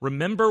as,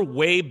 remember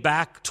way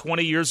back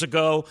 20 years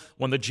ago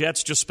when the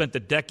Jets just spent a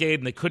decade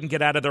and they couldn't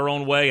get out of their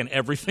own way and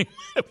everything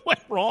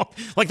went wrong?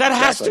 Like, that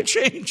has to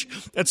change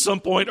at some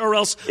point, or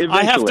else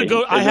I have to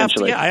go. I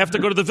have to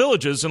go to the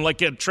Villages and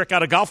get a trick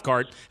out a golf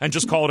cart and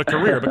just call it a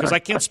career, because I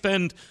can't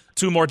spend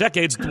 2 more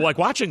decades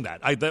watching that.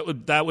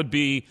 That would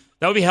be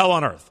hell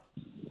on earth.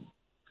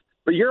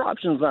 But your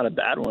option's not a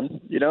bad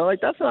one.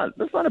 That's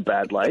not a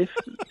bad life.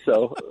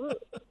 So.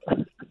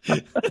 All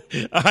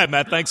right,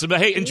 Matt, thanks.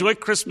 Hey, enjoy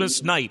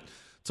Christmas night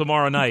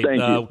tomorrow night. Thank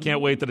you.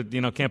 Can't wait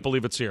can't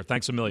believe it's here.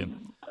 Thanks a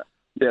million.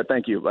 Yeah,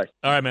 thank you. Bye.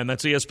 All right, man.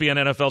 That's ESPN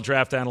NFL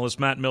draft analyst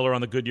Matt Miller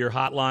on the Goodyear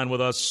Hotline with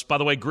us. By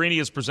the way, Greeny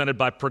is presented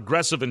by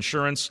Progressive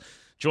Insurance.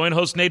 Join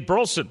host Nate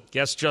Burleson,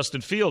 guest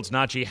Justin Fields,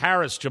 Najee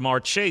Harris,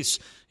 Jamar Chase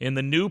in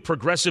the new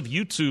Progressive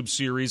YouTube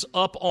series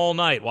Up All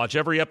Night. Watch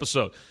every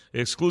episode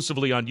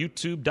exclusively on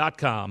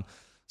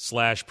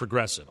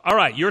youtube.com/progressive. All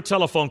right, your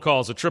telephone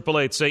calls at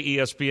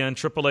 888-SAY-ESPN,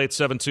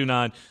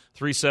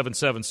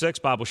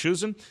 888-729-3776. Bob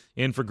Wischusen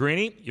in for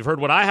Greeny. You've heard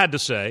what I had to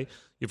say.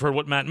 You've heard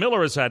what Matt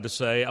Miller has had to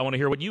say. I want to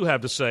hear what you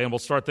have to say, and we'll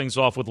start things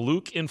off with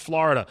Luke in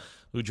Florida,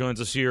 who joins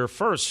us here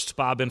first.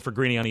 Bob in for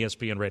Greeny on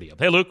ESPN Radio.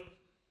 Hey, Luke.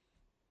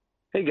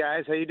 Hey,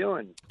 guys. How you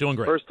doing? Doing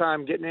great. First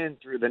time getting in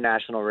through the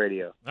national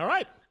radio. All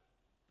right.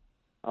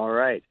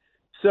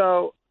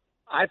 So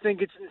I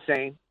think it's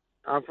insane.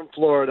 I'm from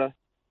Florida.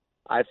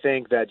 I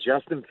think that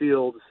Justin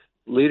Fields'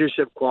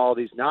 leadership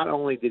qualities, not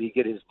only did he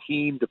get his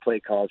team to play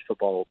college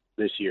football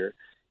this year,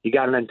 he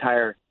got an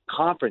entire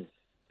conference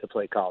to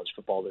play college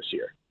football this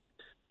year.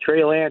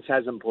 Trey Lance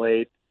hasn't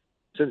played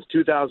since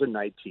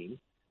 2019.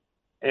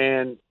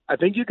 And I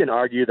think you can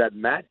argue that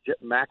Mac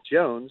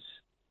Jones,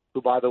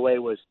 who, by the way,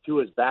 was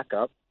Tua's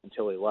backup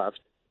until he left,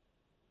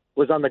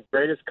 was on the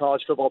greatest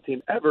college football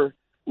team ever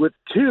with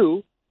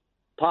 2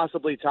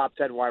 possibly top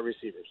 10 wide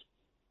receivers.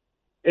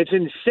 It's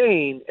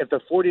insane if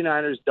the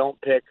 49ers don't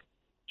pick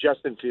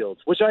Justin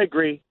Fields, which I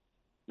agree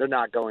they're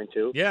not going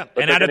to. Yeah,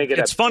 and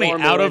it's funny,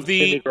 out of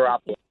the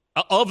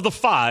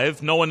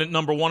 5, knowing that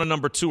number 1 and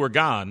number 2 are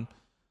gone,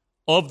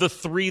 of the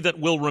 3 that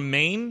will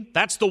remain,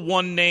 that's the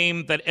one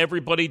name that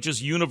everybody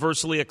just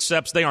universally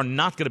accepts they are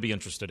not going to be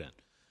interested in.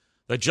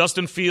 That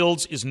Justin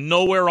Fields is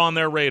nowhere on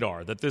their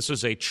radar, that this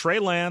is a Trey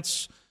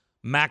Lance,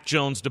 Mac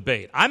Jones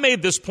debate. I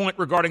made this point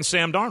regarding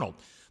Sam Darnold,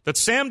 that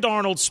Sam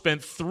Darnold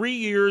spent 3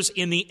 years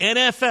in the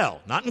NFL,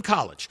 not in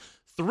college,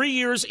 3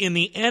 years in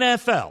the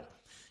NFL,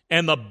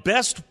 and the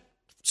best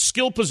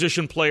skill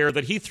position player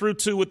that he threw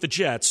to with the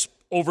Jets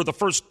over the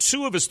first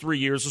 2 of his 3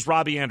 years was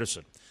Robbie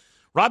Anderson.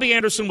 Robbie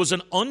Anderson was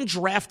an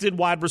undrafted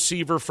wide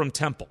receiver from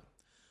Temple.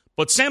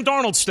 But Sam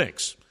Darnold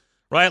stinks,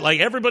 right?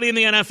 Like everybody in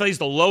the NFL, he's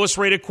the lowest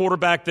rated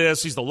quarterback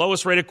this, he's the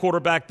lowest rated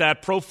quarterback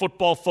that. Pro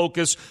Football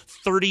Focus,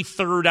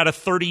 33rd out of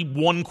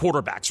 31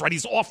 quarterbacks, right?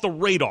 He's off the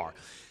radar.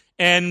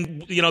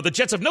 And, the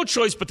Jets have no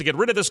choice but to get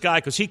rid of this guy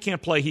because he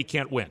can't play, he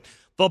can't win.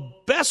 The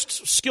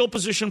best skill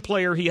position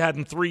player he had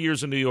in 3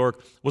 years in New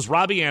York was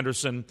Robbie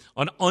Anderson,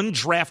 an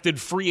undrafted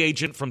free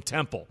agent from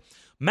Temple.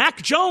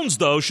 Mac Jones,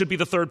 though, should be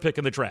the 3rd pick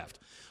in the draft.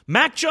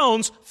 Mac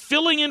Jones,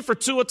 filling in for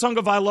Tua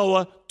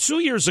Tagovailoa 2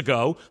 years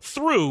ago,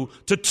 threw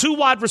to 2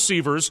 wide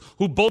receivers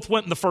who both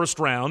went in the first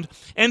round.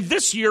 And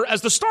this year,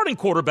 as the starting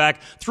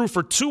quarterback, threw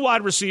for 2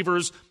 wide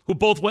receivers who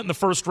both went in the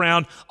first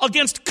round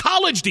against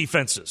college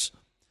defenses.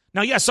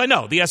 Now, yes, I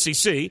know, the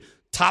SEC,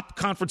 top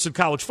conference in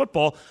college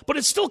football, but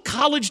it's still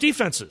college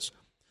defenses.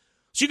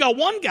 So you got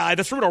one guy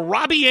that threw to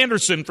Robbie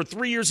Anderson for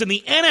 3 years in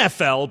the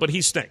NFL, but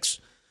he stinks.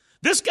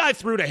 This guy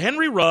threw to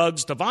Henry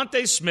Ruggs,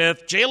 Devontae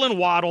Smith, Jalen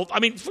Waddle.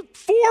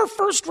 4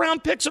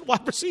 first-round picks at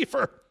wide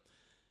receiver.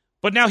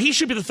 But now he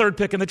should be the 3rd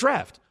pick in the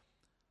draft.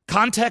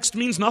 Context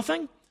means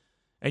nothing,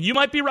 and you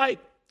might be right.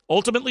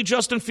 Ultimately,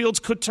 Justin Fields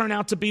could turn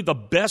out to be the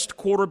best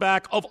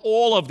quarterback of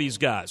all of these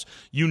guys.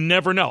 You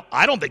never know.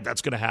 I don't think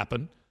that's going to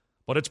happen,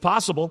 but it's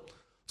possible.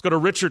 Let's go to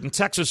Richard in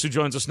Texas, who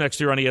joins us next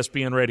year on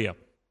ESPN Radio.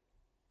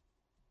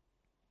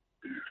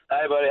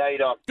 Hey, buddy. How you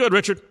doing? Good,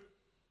 Richard.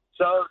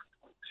 So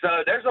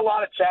there's a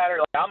lot of chatter.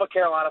 I'm a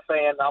Carolina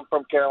fan. I'm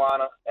from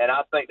Carolina, and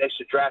I think they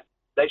should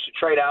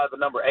trade out of the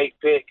number 8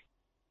 pick.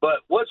 But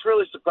what's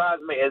really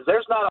surprised me is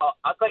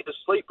I think the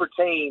sleeper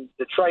team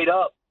to trade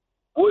up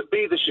would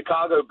be the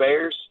Chicago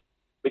Bears,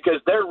 because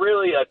they're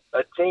really a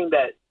team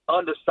that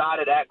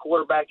undecided at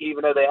quarterback,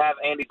 even though they have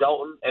Andy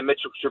Dalton and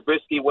Mitchell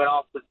Trubisky went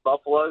off to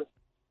Buffalo.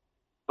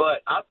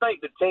 But I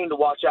think the team to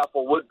watch out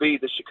for would be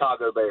the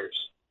Chicago Bears.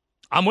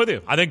 I'm with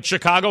you. I think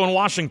Chicago and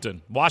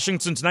Washington.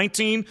 Washington's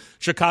 19,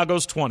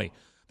 Chicago's 20.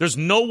 There's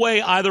no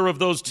way either of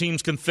those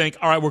teams can think,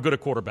 all right, we're good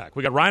at quarterback.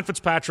 We got Ryan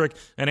Fitzpatrick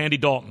and Andy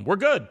Dalton. We're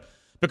good.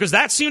 Because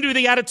that seemed to be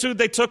the attitude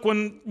they took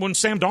when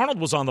Sam Darnold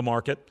was on the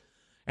market.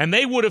 And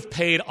they would have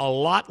paid a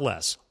lot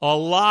less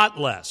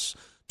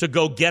to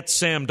go get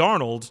Sam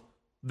Darnold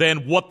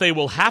than what they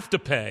will have to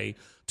pay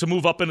to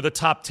move up into the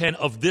top 10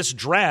 of this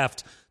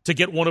draft to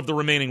get one of the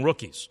remaining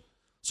rookies.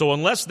 So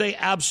unless they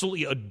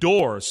absolutely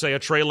adore, say, a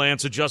Trey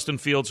Lance, a Justin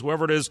Fields,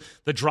 whoever it is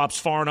that drops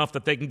far enough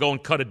that they can go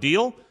and cut a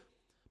deal,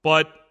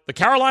 but the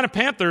Carolina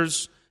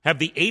Panthers have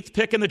the 8th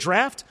pick in the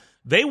draft.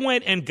 They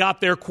went and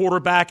got their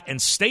quarterback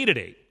and stayed at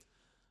 8.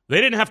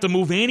 They didn't have to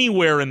move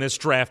anywhere in this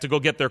draft to go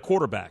get their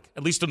quarterback,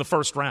 at least in the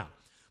first round.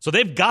 So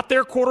they've got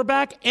their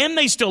quarterback, and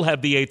they still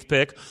have the 8th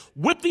pick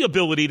with the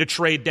ability to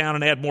trade down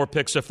and add more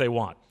picks if they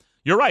want.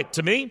 You're right.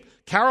 To me,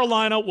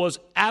 Carolina was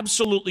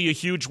absolutely a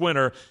huge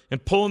winner in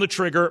pulling the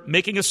trigger,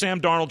 making a Sam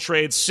Darnold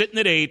trade, sitting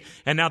at 8,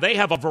 and now they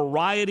have a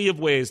variety of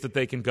ways that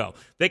they can go.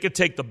 They could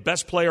take the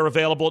best player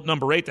available at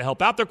number 8 to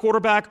help out their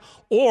quarterback,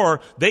 or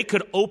they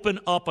could open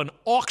up an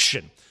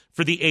auction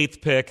for the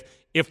 8th pick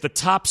if the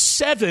top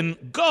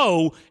 7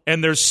 go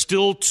and there's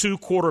still 2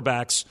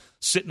 quarterbacks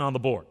sitting on the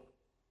board.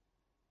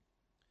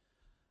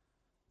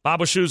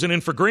 Bob Wischusen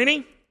in for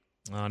Greeny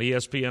on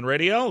ESPN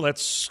Radio.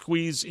 Let's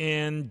squeeze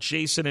in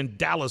Jason in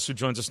Dallas, who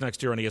joins us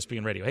next here on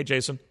ESPN Radio. Hey,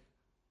 Jason.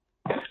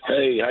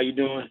 Hey, how you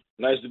doing?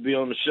 Nice to be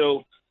on the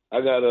show.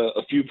 I got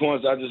a few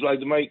points I'd just like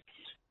to make.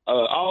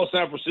 All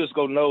San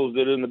Francisco knows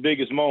that in the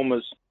biggest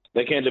moments,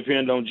 they can't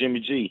depend on Jimmy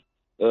G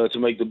to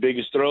make the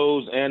biggest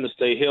throws and to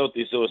stay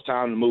healthy, so it's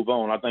time to move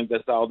on. I think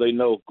that's all they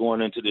know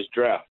going into this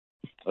draft.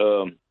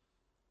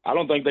 I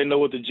don't think they know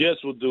what the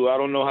Jets will do. I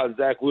don't know how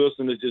Zach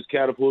Wilson has just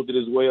catapulted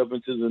his way up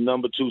into the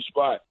number 2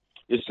 spot.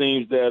 It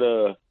seems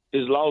that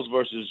his loss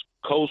versus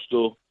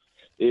Coastal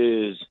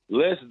is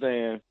less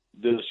than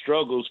the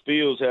struggles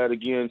Fields had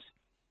against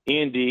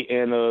Indy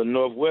and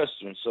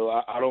Northwestern. So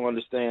I don't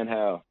understand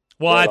how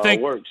that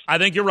works. I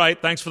think you're right.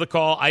 Thanks for the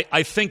call.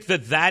 I think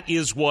that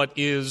is what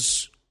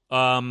is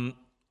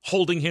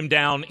holding him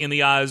down in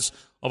the eyes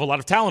of a lot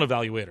of talent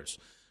evaluators,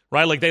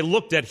 right? Like they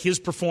looked at his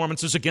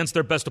performances against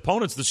their best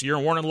opponents this year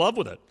and weren't in love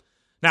with it.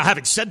 Now,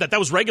 having said that, that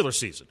was regular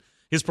season.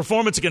 His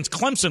performance against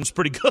Clemson was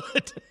pretty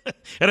good,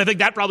 and I think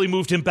that probably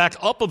moved him back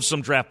up of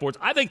some draft boards.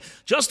 I think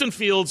Justin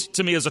Fields,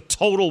 to me, is a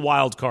total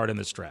wild card in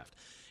this draft.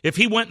 If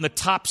he went in the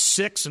top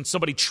 6 and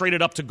somebody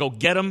traded up to go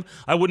get him,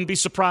 I wouldn't be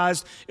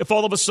surprised. If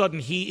all of a sudden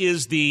he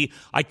is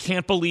I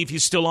can't believe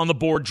he's still on the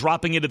board,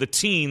 dropping into the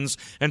teens,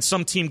 and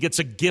some team gets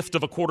a gift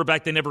of a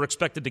quarterback they never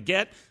expected to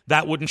get,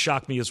 that wouldn't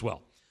shock me as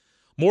well.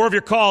 More of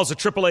your calls at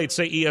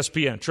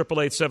 888-SAY-ESPN,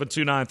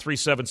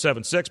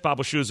 888-729-3776. Bob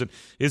Wischusen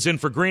is in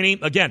for Greeny.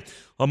 Again,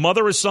 a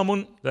mother is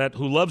someone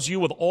who loves you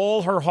with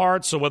all her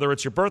heart, so whether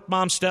it's your birth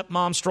mom,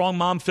 stepmom, strong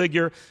mom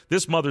figure,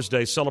 this Mother's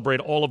Day, celebrate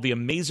all of the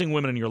amazing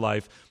women in your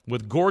life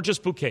with gorgeous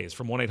bouquets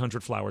from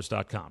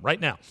 1-800-Flowers.com. Right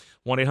now,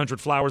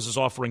 1-800-Flowers is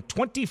offering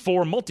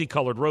 24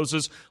 multicolored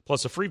roses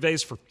plus a free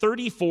vase for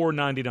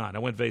 $34.99. I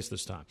went vase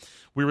this time.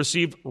 We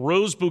received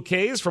rose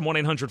bouquets from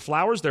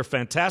 1-800-Flowers. They're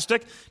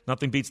fantastic.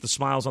 Nothing beats the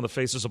smiles on the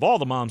faces of all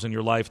the moms in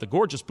your life. The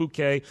gorgeous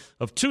bouquet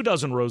of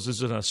 24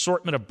 roses in an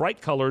assortment of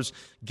bright colors,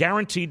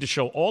 guaranteed to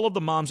show all of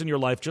the moms in your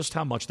life just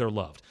how much they're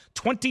loved.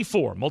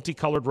 24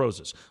 multicolored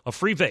roses, a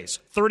free vase,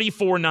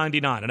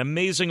 $34.99. An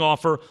amazing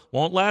offer.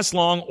 Won't last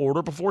long.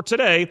 Order before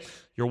today.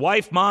 Your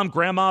wife, mom,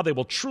 grandma, they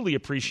will truly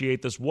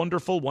appreciate this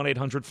wonderful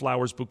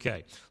 1-800-Flowers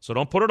bouquet. So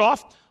don't put it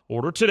off.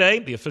 Order today,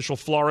 the official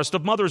florist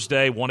of Mother's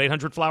Day,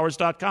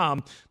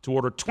 1-800-Flowers.com, to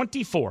order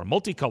 24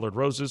 multicolored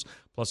roses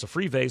plus a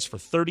free vase for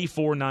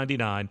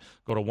 $34.99.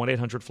 Go to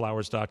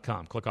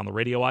 1-800-Flowers.com. Click on the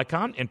radio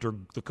icon, enter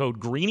the code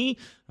Greeny.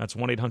 That's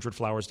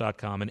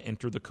 1-800-Flowers.com, and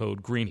enter the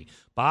code Greeny.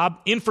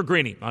 Bob, in for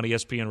Greeny on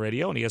ESPN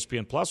Radio and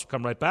ESPN Plus. We'll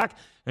come right back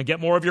and get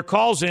more of your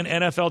calls in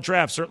NFL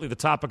Draft, certainly the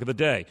topic of the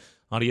day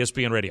on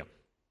ESPN Radio.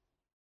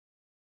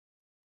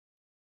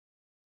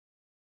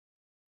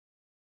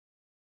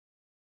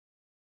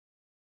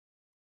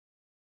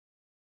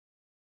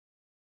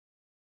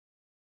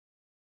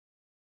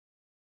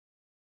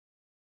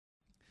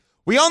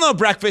 We all know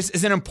breakfast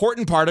is an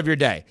important part of your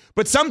day,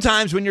 but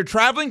sometimes when you're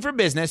traveling for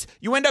business,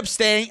 you end up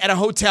staying at a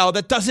hotel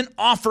that doesn't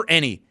offer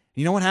any.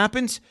 You know what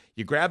happens?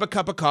 You grab a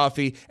cup of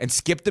coffee and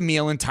skip the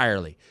meal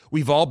entirely.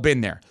 We've all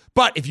been there.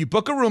 But if you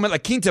book a room at La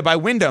Quinta by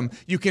Wyndham,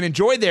 you can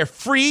enjoy their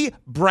free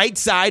Bright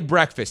Side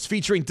breakfast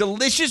featuring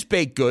delicious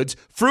baked goods,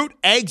 fruit,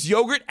 eggs,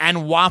 yogurt,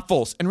 and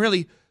waffles. And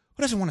really,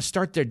 who doesn't want to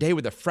start their day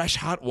with a fresh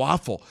hot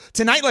waffle?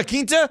 Tonight, La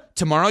Quinta,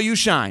 tomorrow you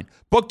shine.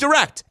 Book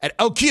direct at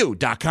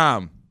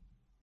lq.com.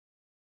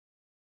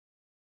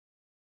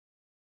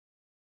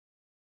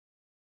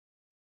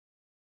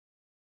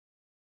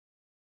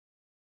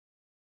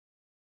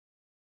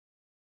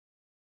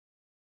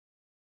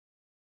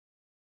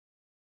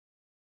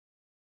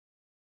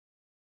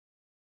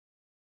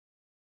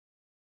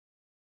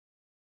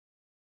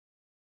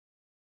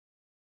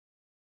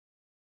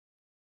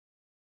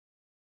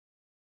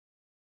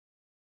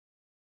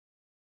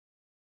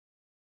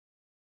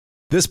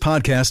 This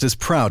podcast is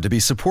proud to be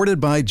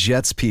supported by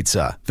Jets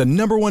Pizza, the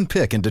 #1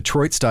 pick in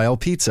Detroit-style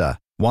pizza.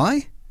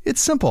 Why?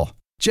 It's simple.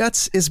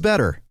 Jets is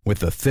better. With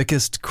the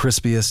thickest,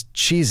 crispiest,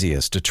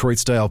 cheesiest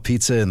Detroit-style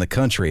pizza in the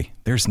country,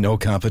 there's no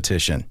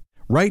competition.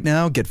 Right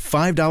now, get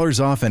 $5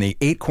 off any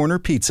 8-corner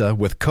pizza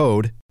with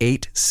code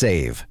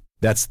 8SAVE.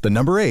 That's the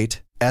number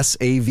 8,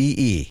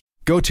 S-A-V-E.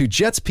 Go to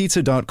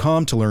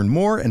jetspizza.com to learn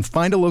more and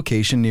find a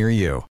location near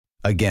you.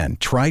 Again,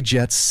 try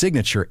Jet's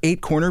signature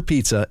 8-corner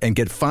pizza and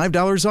get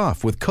 $5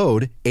 off with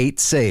code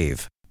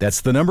 8SAVE.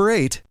 That's the number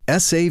 8,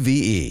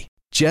 S-A-V-E.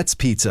 Jets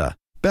Pizza.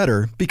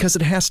 Better because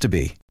it has to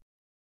be.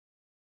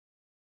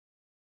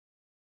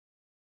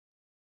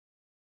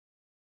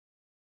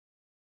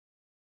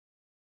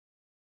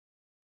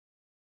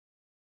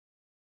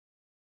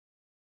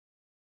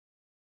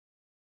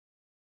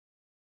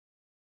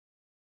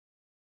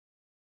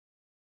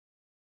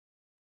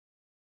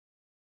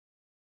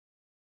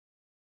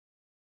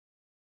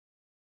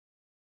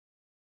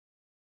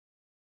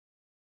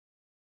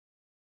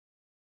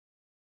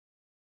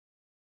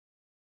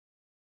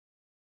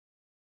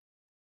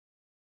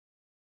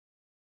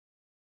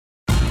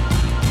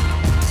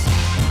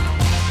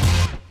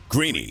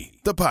 Greeny,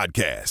 the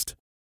podcast.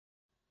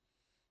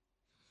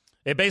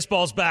 Hey,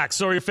 baseball's back.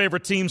 So are your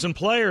favorite teams and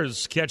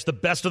players. Catch the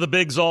best of the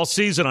bigs all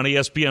season on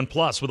ESPN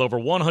Plus with over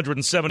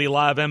 170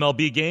 live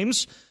MLB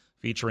games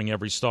featuring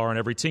every star and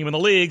every team in the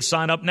league.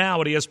 Sign up now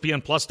at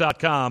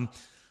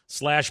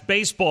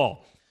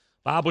ESPNplus.com/baseball.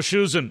 Bob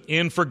Wischusen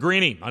in for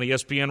Greeny on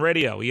ESPN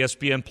Radio,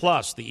 ESPN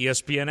Plus, the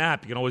ESPN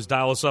app. You can always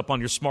dial us up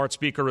on your smart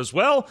speaker as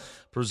well.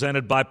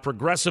 Presented by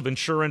Progressive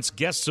Insurance.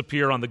 Guests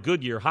appear on the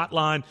Goodyear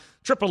hotline.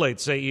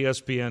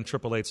 888-SAY-ESPN,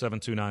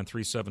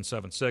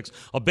 888-729-3776.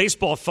 A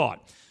baseball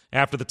thought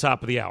after the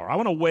top of the hour. I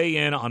want to weigh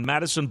in on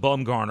Madison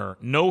Bumgarner.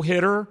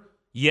 No-hitter,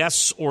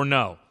 yes or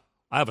no?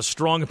 I have a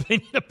strong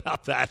opinion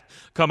about that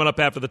coming up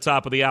after the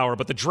top of the hour.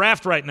 But the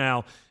draft right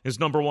now is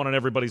number one on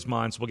everybody's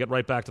mind. So we'll get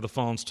right back to the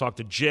phones. Talk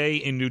to Jay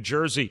in New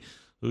Jersey,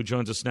 who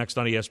joins us next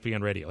on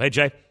ESPN Radio. Hey,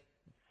 Jay.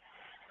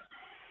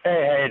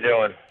 Hey, how you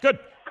doing? Good.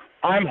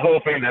 I'm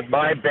hoping that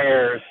my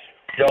Bears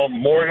don't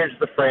mortgage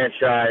the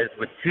franchise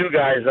with two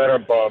guys that are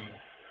bums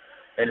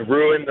and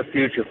ruin the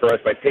future for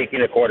us by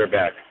taking a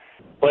quarterback.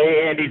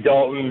 Play Andy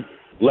Dalton,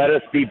 let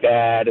us be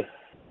bad,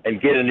 and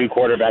get a new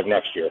quarterback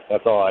next year.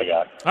 That's all I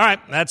got. All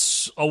right,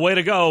 that's a way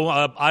to go.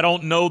 I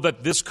don't know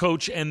that this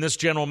coach and this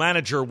general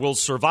manager will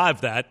survive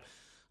that.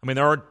 I mean,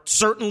 there are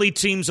certainly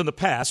teams in the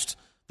past.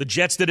 The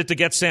Jets did it to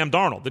get Sam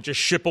Darnold, that just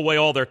ship away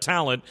all their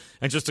talent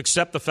and just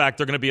accept the fact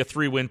they're going to be a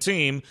 3-win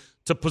team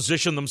to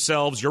position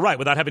themselves, you're right,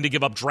 without having to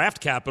give up draft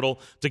capital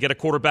to get a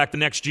quarterback the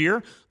next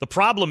year. The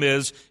problem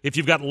is, if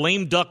you've got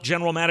lame duck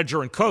general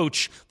manager and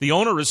coach, the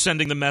owner is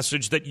sending the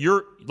message that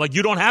you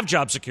don't have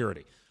job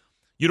security.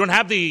 You don't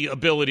have the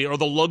ability or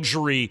the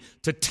luxury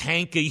to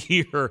tank a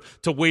year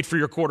to wait for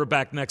your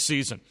quarterback next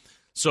season.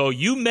 So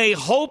you may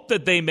hope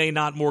that they may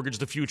not mortgage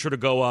the future to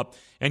go up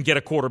and get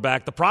a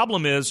quarterback. The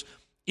problem is,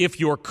 if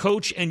your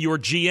coach and your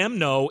GM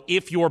know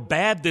if you're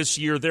bad this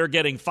year, they're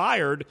getting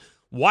fired,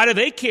 why do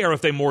they care if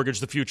they mortgage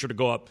the future to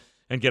go up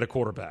and get a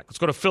quarterback? Let's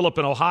go to Philip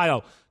in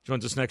Ohio.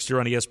 Joins us next year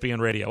on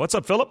ESPN Radio. What's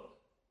up, Philip?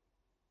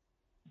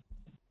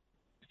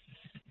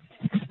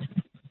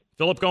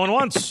 Philip going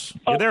once.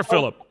 You there,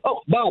 Philip?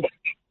 Bob.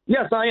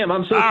 Yes, I am.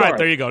 I'm so sorry. All right,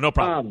 there you go. No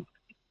problem.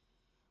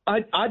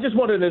 I just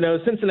wanted to know,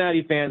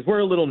 Cincinnati fans, we're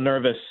a little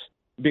nervous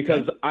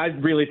because I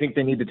really think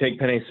they need to take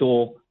Penei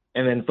Sewell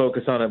and then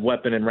focus on a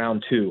weapon in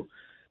round 2.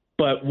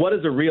 But what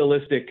is a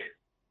realistic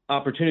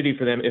opportunity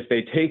for them if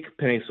they take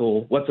Penei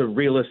Sewell? What's a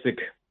realistic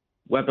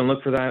weapon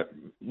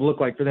look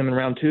like for them in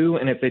round 2?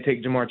 And if they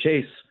take Jamar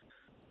Chase,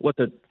 what's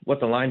a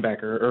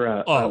linebacker or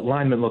a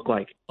lineman look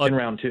like in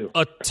round 2?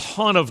 A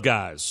ton of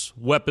guys,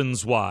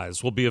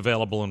 weapons-wise, will be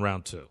available in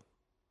round 2.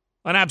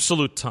 An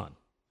absolute ton.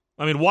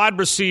 I mean, wide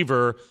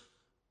receiver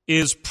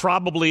is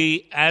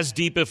probably as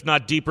deep, if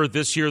not deeper,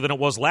 this year than it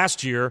was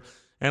last year.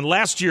 And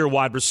last year,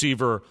 wide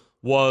receiver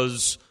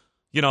was,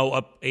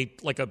 a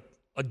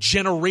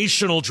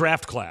generational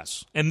draft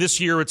class. And this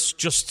year, it's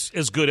just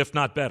as good, if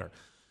not better.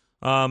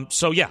 I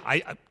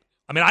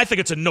think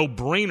it's a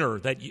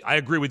no-brainer that I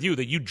agree with you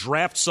that you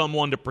draft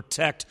someone to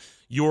protect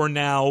your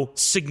now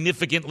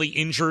significantly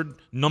injured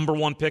number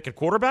 1 pick at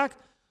quarterback.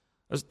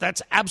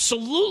 That's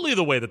absolutely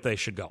the way that they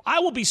should go. I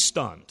will be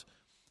stunned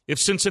if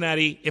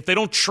Cincinnati, if they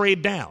don't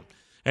trade down,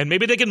 and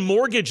maybe they can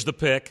mortgage the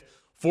pick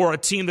for a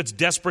team that's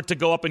desperate to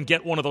go up and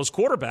get one of those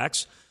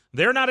quarterbacks.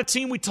 They're not a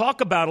team we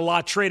talk about a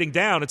lot trading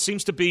down. It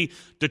seems to be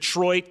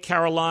Detroit,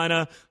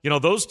 Carolina,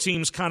 those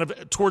teams kind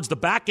of towards the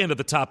back end of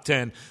the top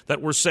 10 that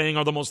we're saying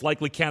are the most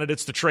likely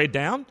candidates to trade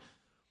down.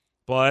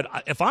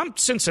 But if I'm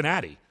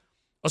Cincinnati,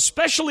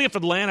 especially if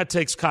Atlanta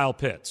takes Kyle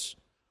Pitts,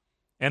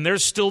 and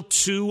there's still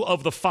 2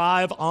 of the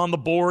 5 on the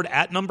board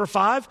at number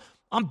 5,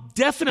 I'm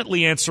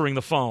definitely answering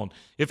the phone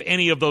if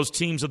any of those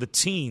teams of the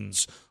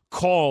teens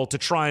call to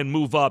try and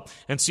move up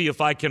and see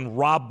if I can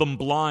rob them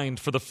blind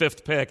for the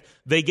 5th pick.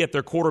 They get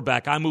their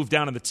quarterback. I move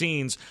down in the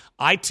teens.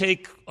 I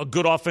take a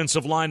good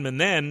offensive lineman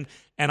then,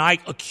 and I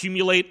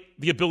accumulate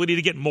the ability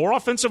to get more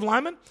offensive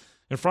linemen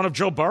in front of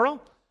Joe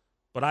Burrow.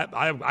 But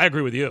I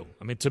agree with you.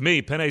 I mean, to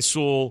me, Penei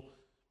Sewell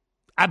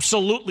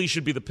absolutely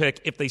should be the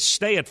pick if they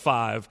stay at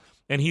 5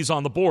 and he's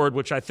on the board,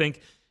 which I think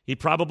he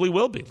probably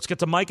will be. Let's get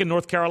to Mike in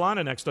North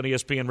Carolina next on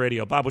ESPN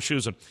Radio. Bob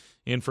Wischusen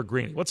in for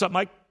Greeny. What's up,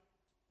 Mike?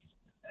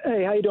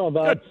 Hey, how you doing,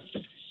 Bob? Good.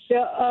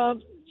 Yeah,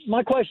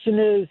 my question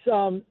is,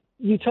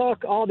 you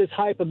talk all this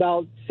hype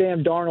about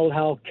Sam Darnold,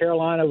 how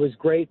Carolina was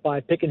great by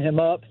picking him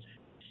up,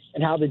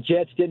 and how the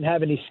Jets didn't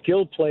have any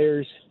skilled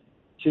players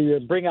to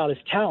bring out his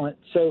talent.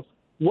 So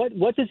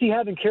what does he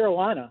have in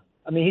Carolina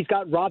I mean, he's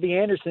got Robbie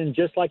Anderson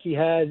just like he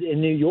had in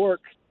New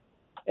York.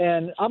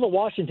 And I'm a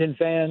Washington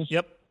fan.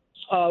 Yep.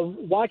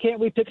 Why can't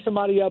we pick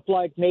somebody up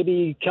like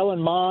maybe Kellen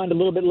Mond a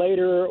little bit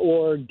later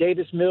or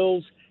Davis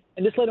Mills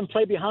and just let him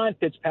play behind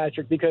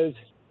Fitzpatrick? Because,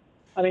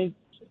 I mean,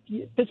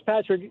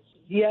 Fitzpatrick,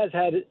 he has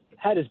had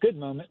his good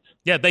moments.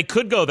 Yeah, they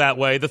could go that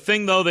way. The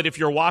thing, though, that if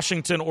you're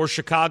Washington or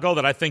Chicago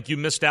that I think you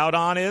missed out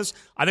on is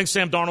I think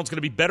Sam Darnold's going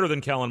to be better than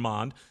Kellen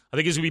Mond. I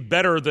think he's going to be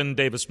better than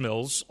Davis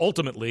Mills,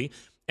 ultimately.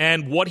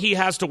 And what he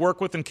has to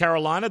work with in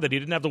Carolina that he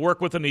didn't have to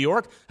work with in New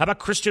York, how about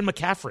Christian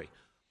McCaffrey?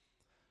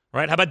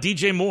 Right? How about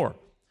DJ Moore?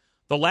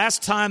 The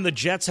last time the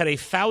Jets had a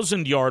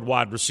 1,000-yard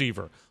wide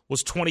receiver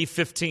was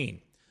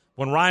 2015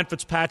 when Ryan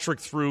Fitzpatrick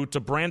threw to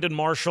Brandon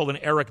Marshall and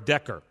Eric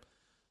Decker.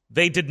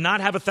 They did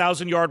not have a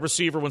 1,000-yard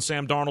receiver when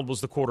Sam Darnold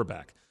was the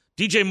quarterback.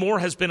 DJ Moore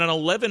has been an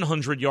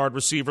 1,100-yard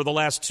receiver the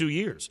last 2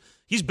 years.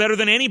 He's better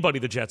than anybody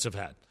the Jets have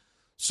had.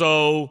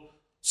 So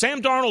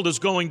Sam Darnold is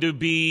going to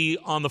be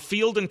on the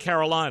field in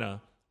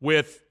Carolina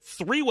with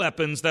 3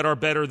 weapons that are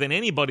better than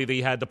anybody that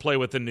he had to play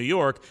with in New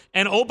York.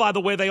 And, oh, by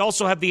the way, they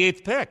also have the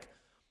 8th pick.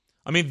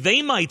 I mean,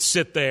 they might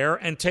sit there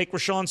and take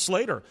Rashawn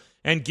Slater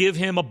and give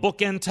him a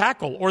bookend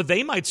tackle, or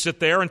they might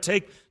sit there and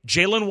take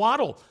Jalen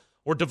Waddle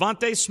or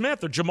Devontae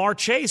Smith or Jamar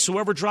Chase,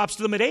 whoever drops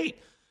to them at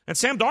 8. And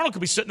Sam Darnold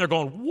could be sitting there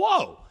going,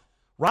 whoa,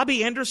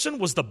 Robbie Anderson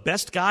was the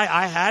best guy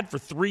I had for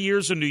 3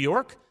 years in New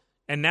York,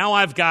 and now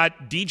I've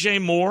got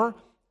DJ Moore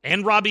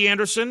and Robbie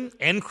Anderson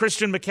and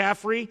Christian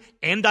McCaffrey,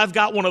 and I've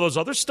got one of those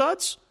other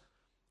studs?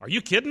 Are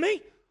you kidding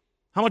me?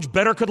 How much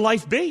better could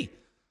life be?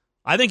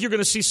 I think you're going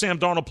to see Sam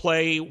Darnold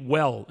play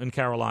well in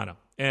Carolina.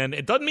 And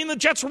it doesn't mean the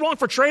Jets were wrong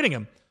for trading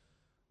him.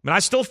 I mean, I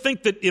still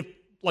think that if,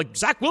 like,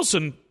 Zach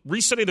Wilson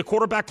resetting the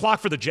quarterback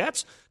clock for the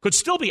Jets could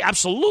still be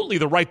absolutely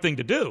the right thing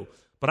to do.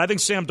 But I think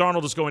Sam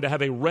Darnold is going to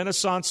have a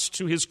renaissance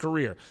to his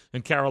career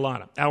in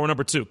Carolina. Hour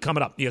number 2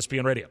 coming up,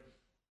 ESPN Radio.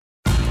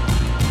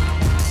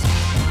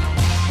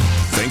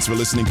 Thanks for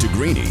listening to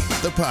Greeny,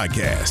 the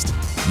podcast.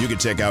 You can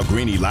check out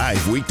Greeny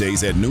live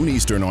weekdays at noon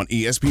Eastern on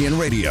ESPN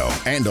Radio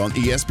and on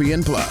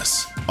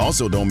ESPN+.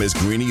 Also, don't miss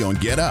Greeny on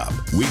Get Up,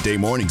 weekday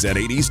mornings at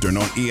 8 Eastern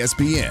on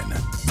ESPN.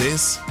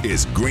 This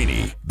is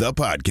Greeny, the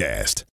podcast.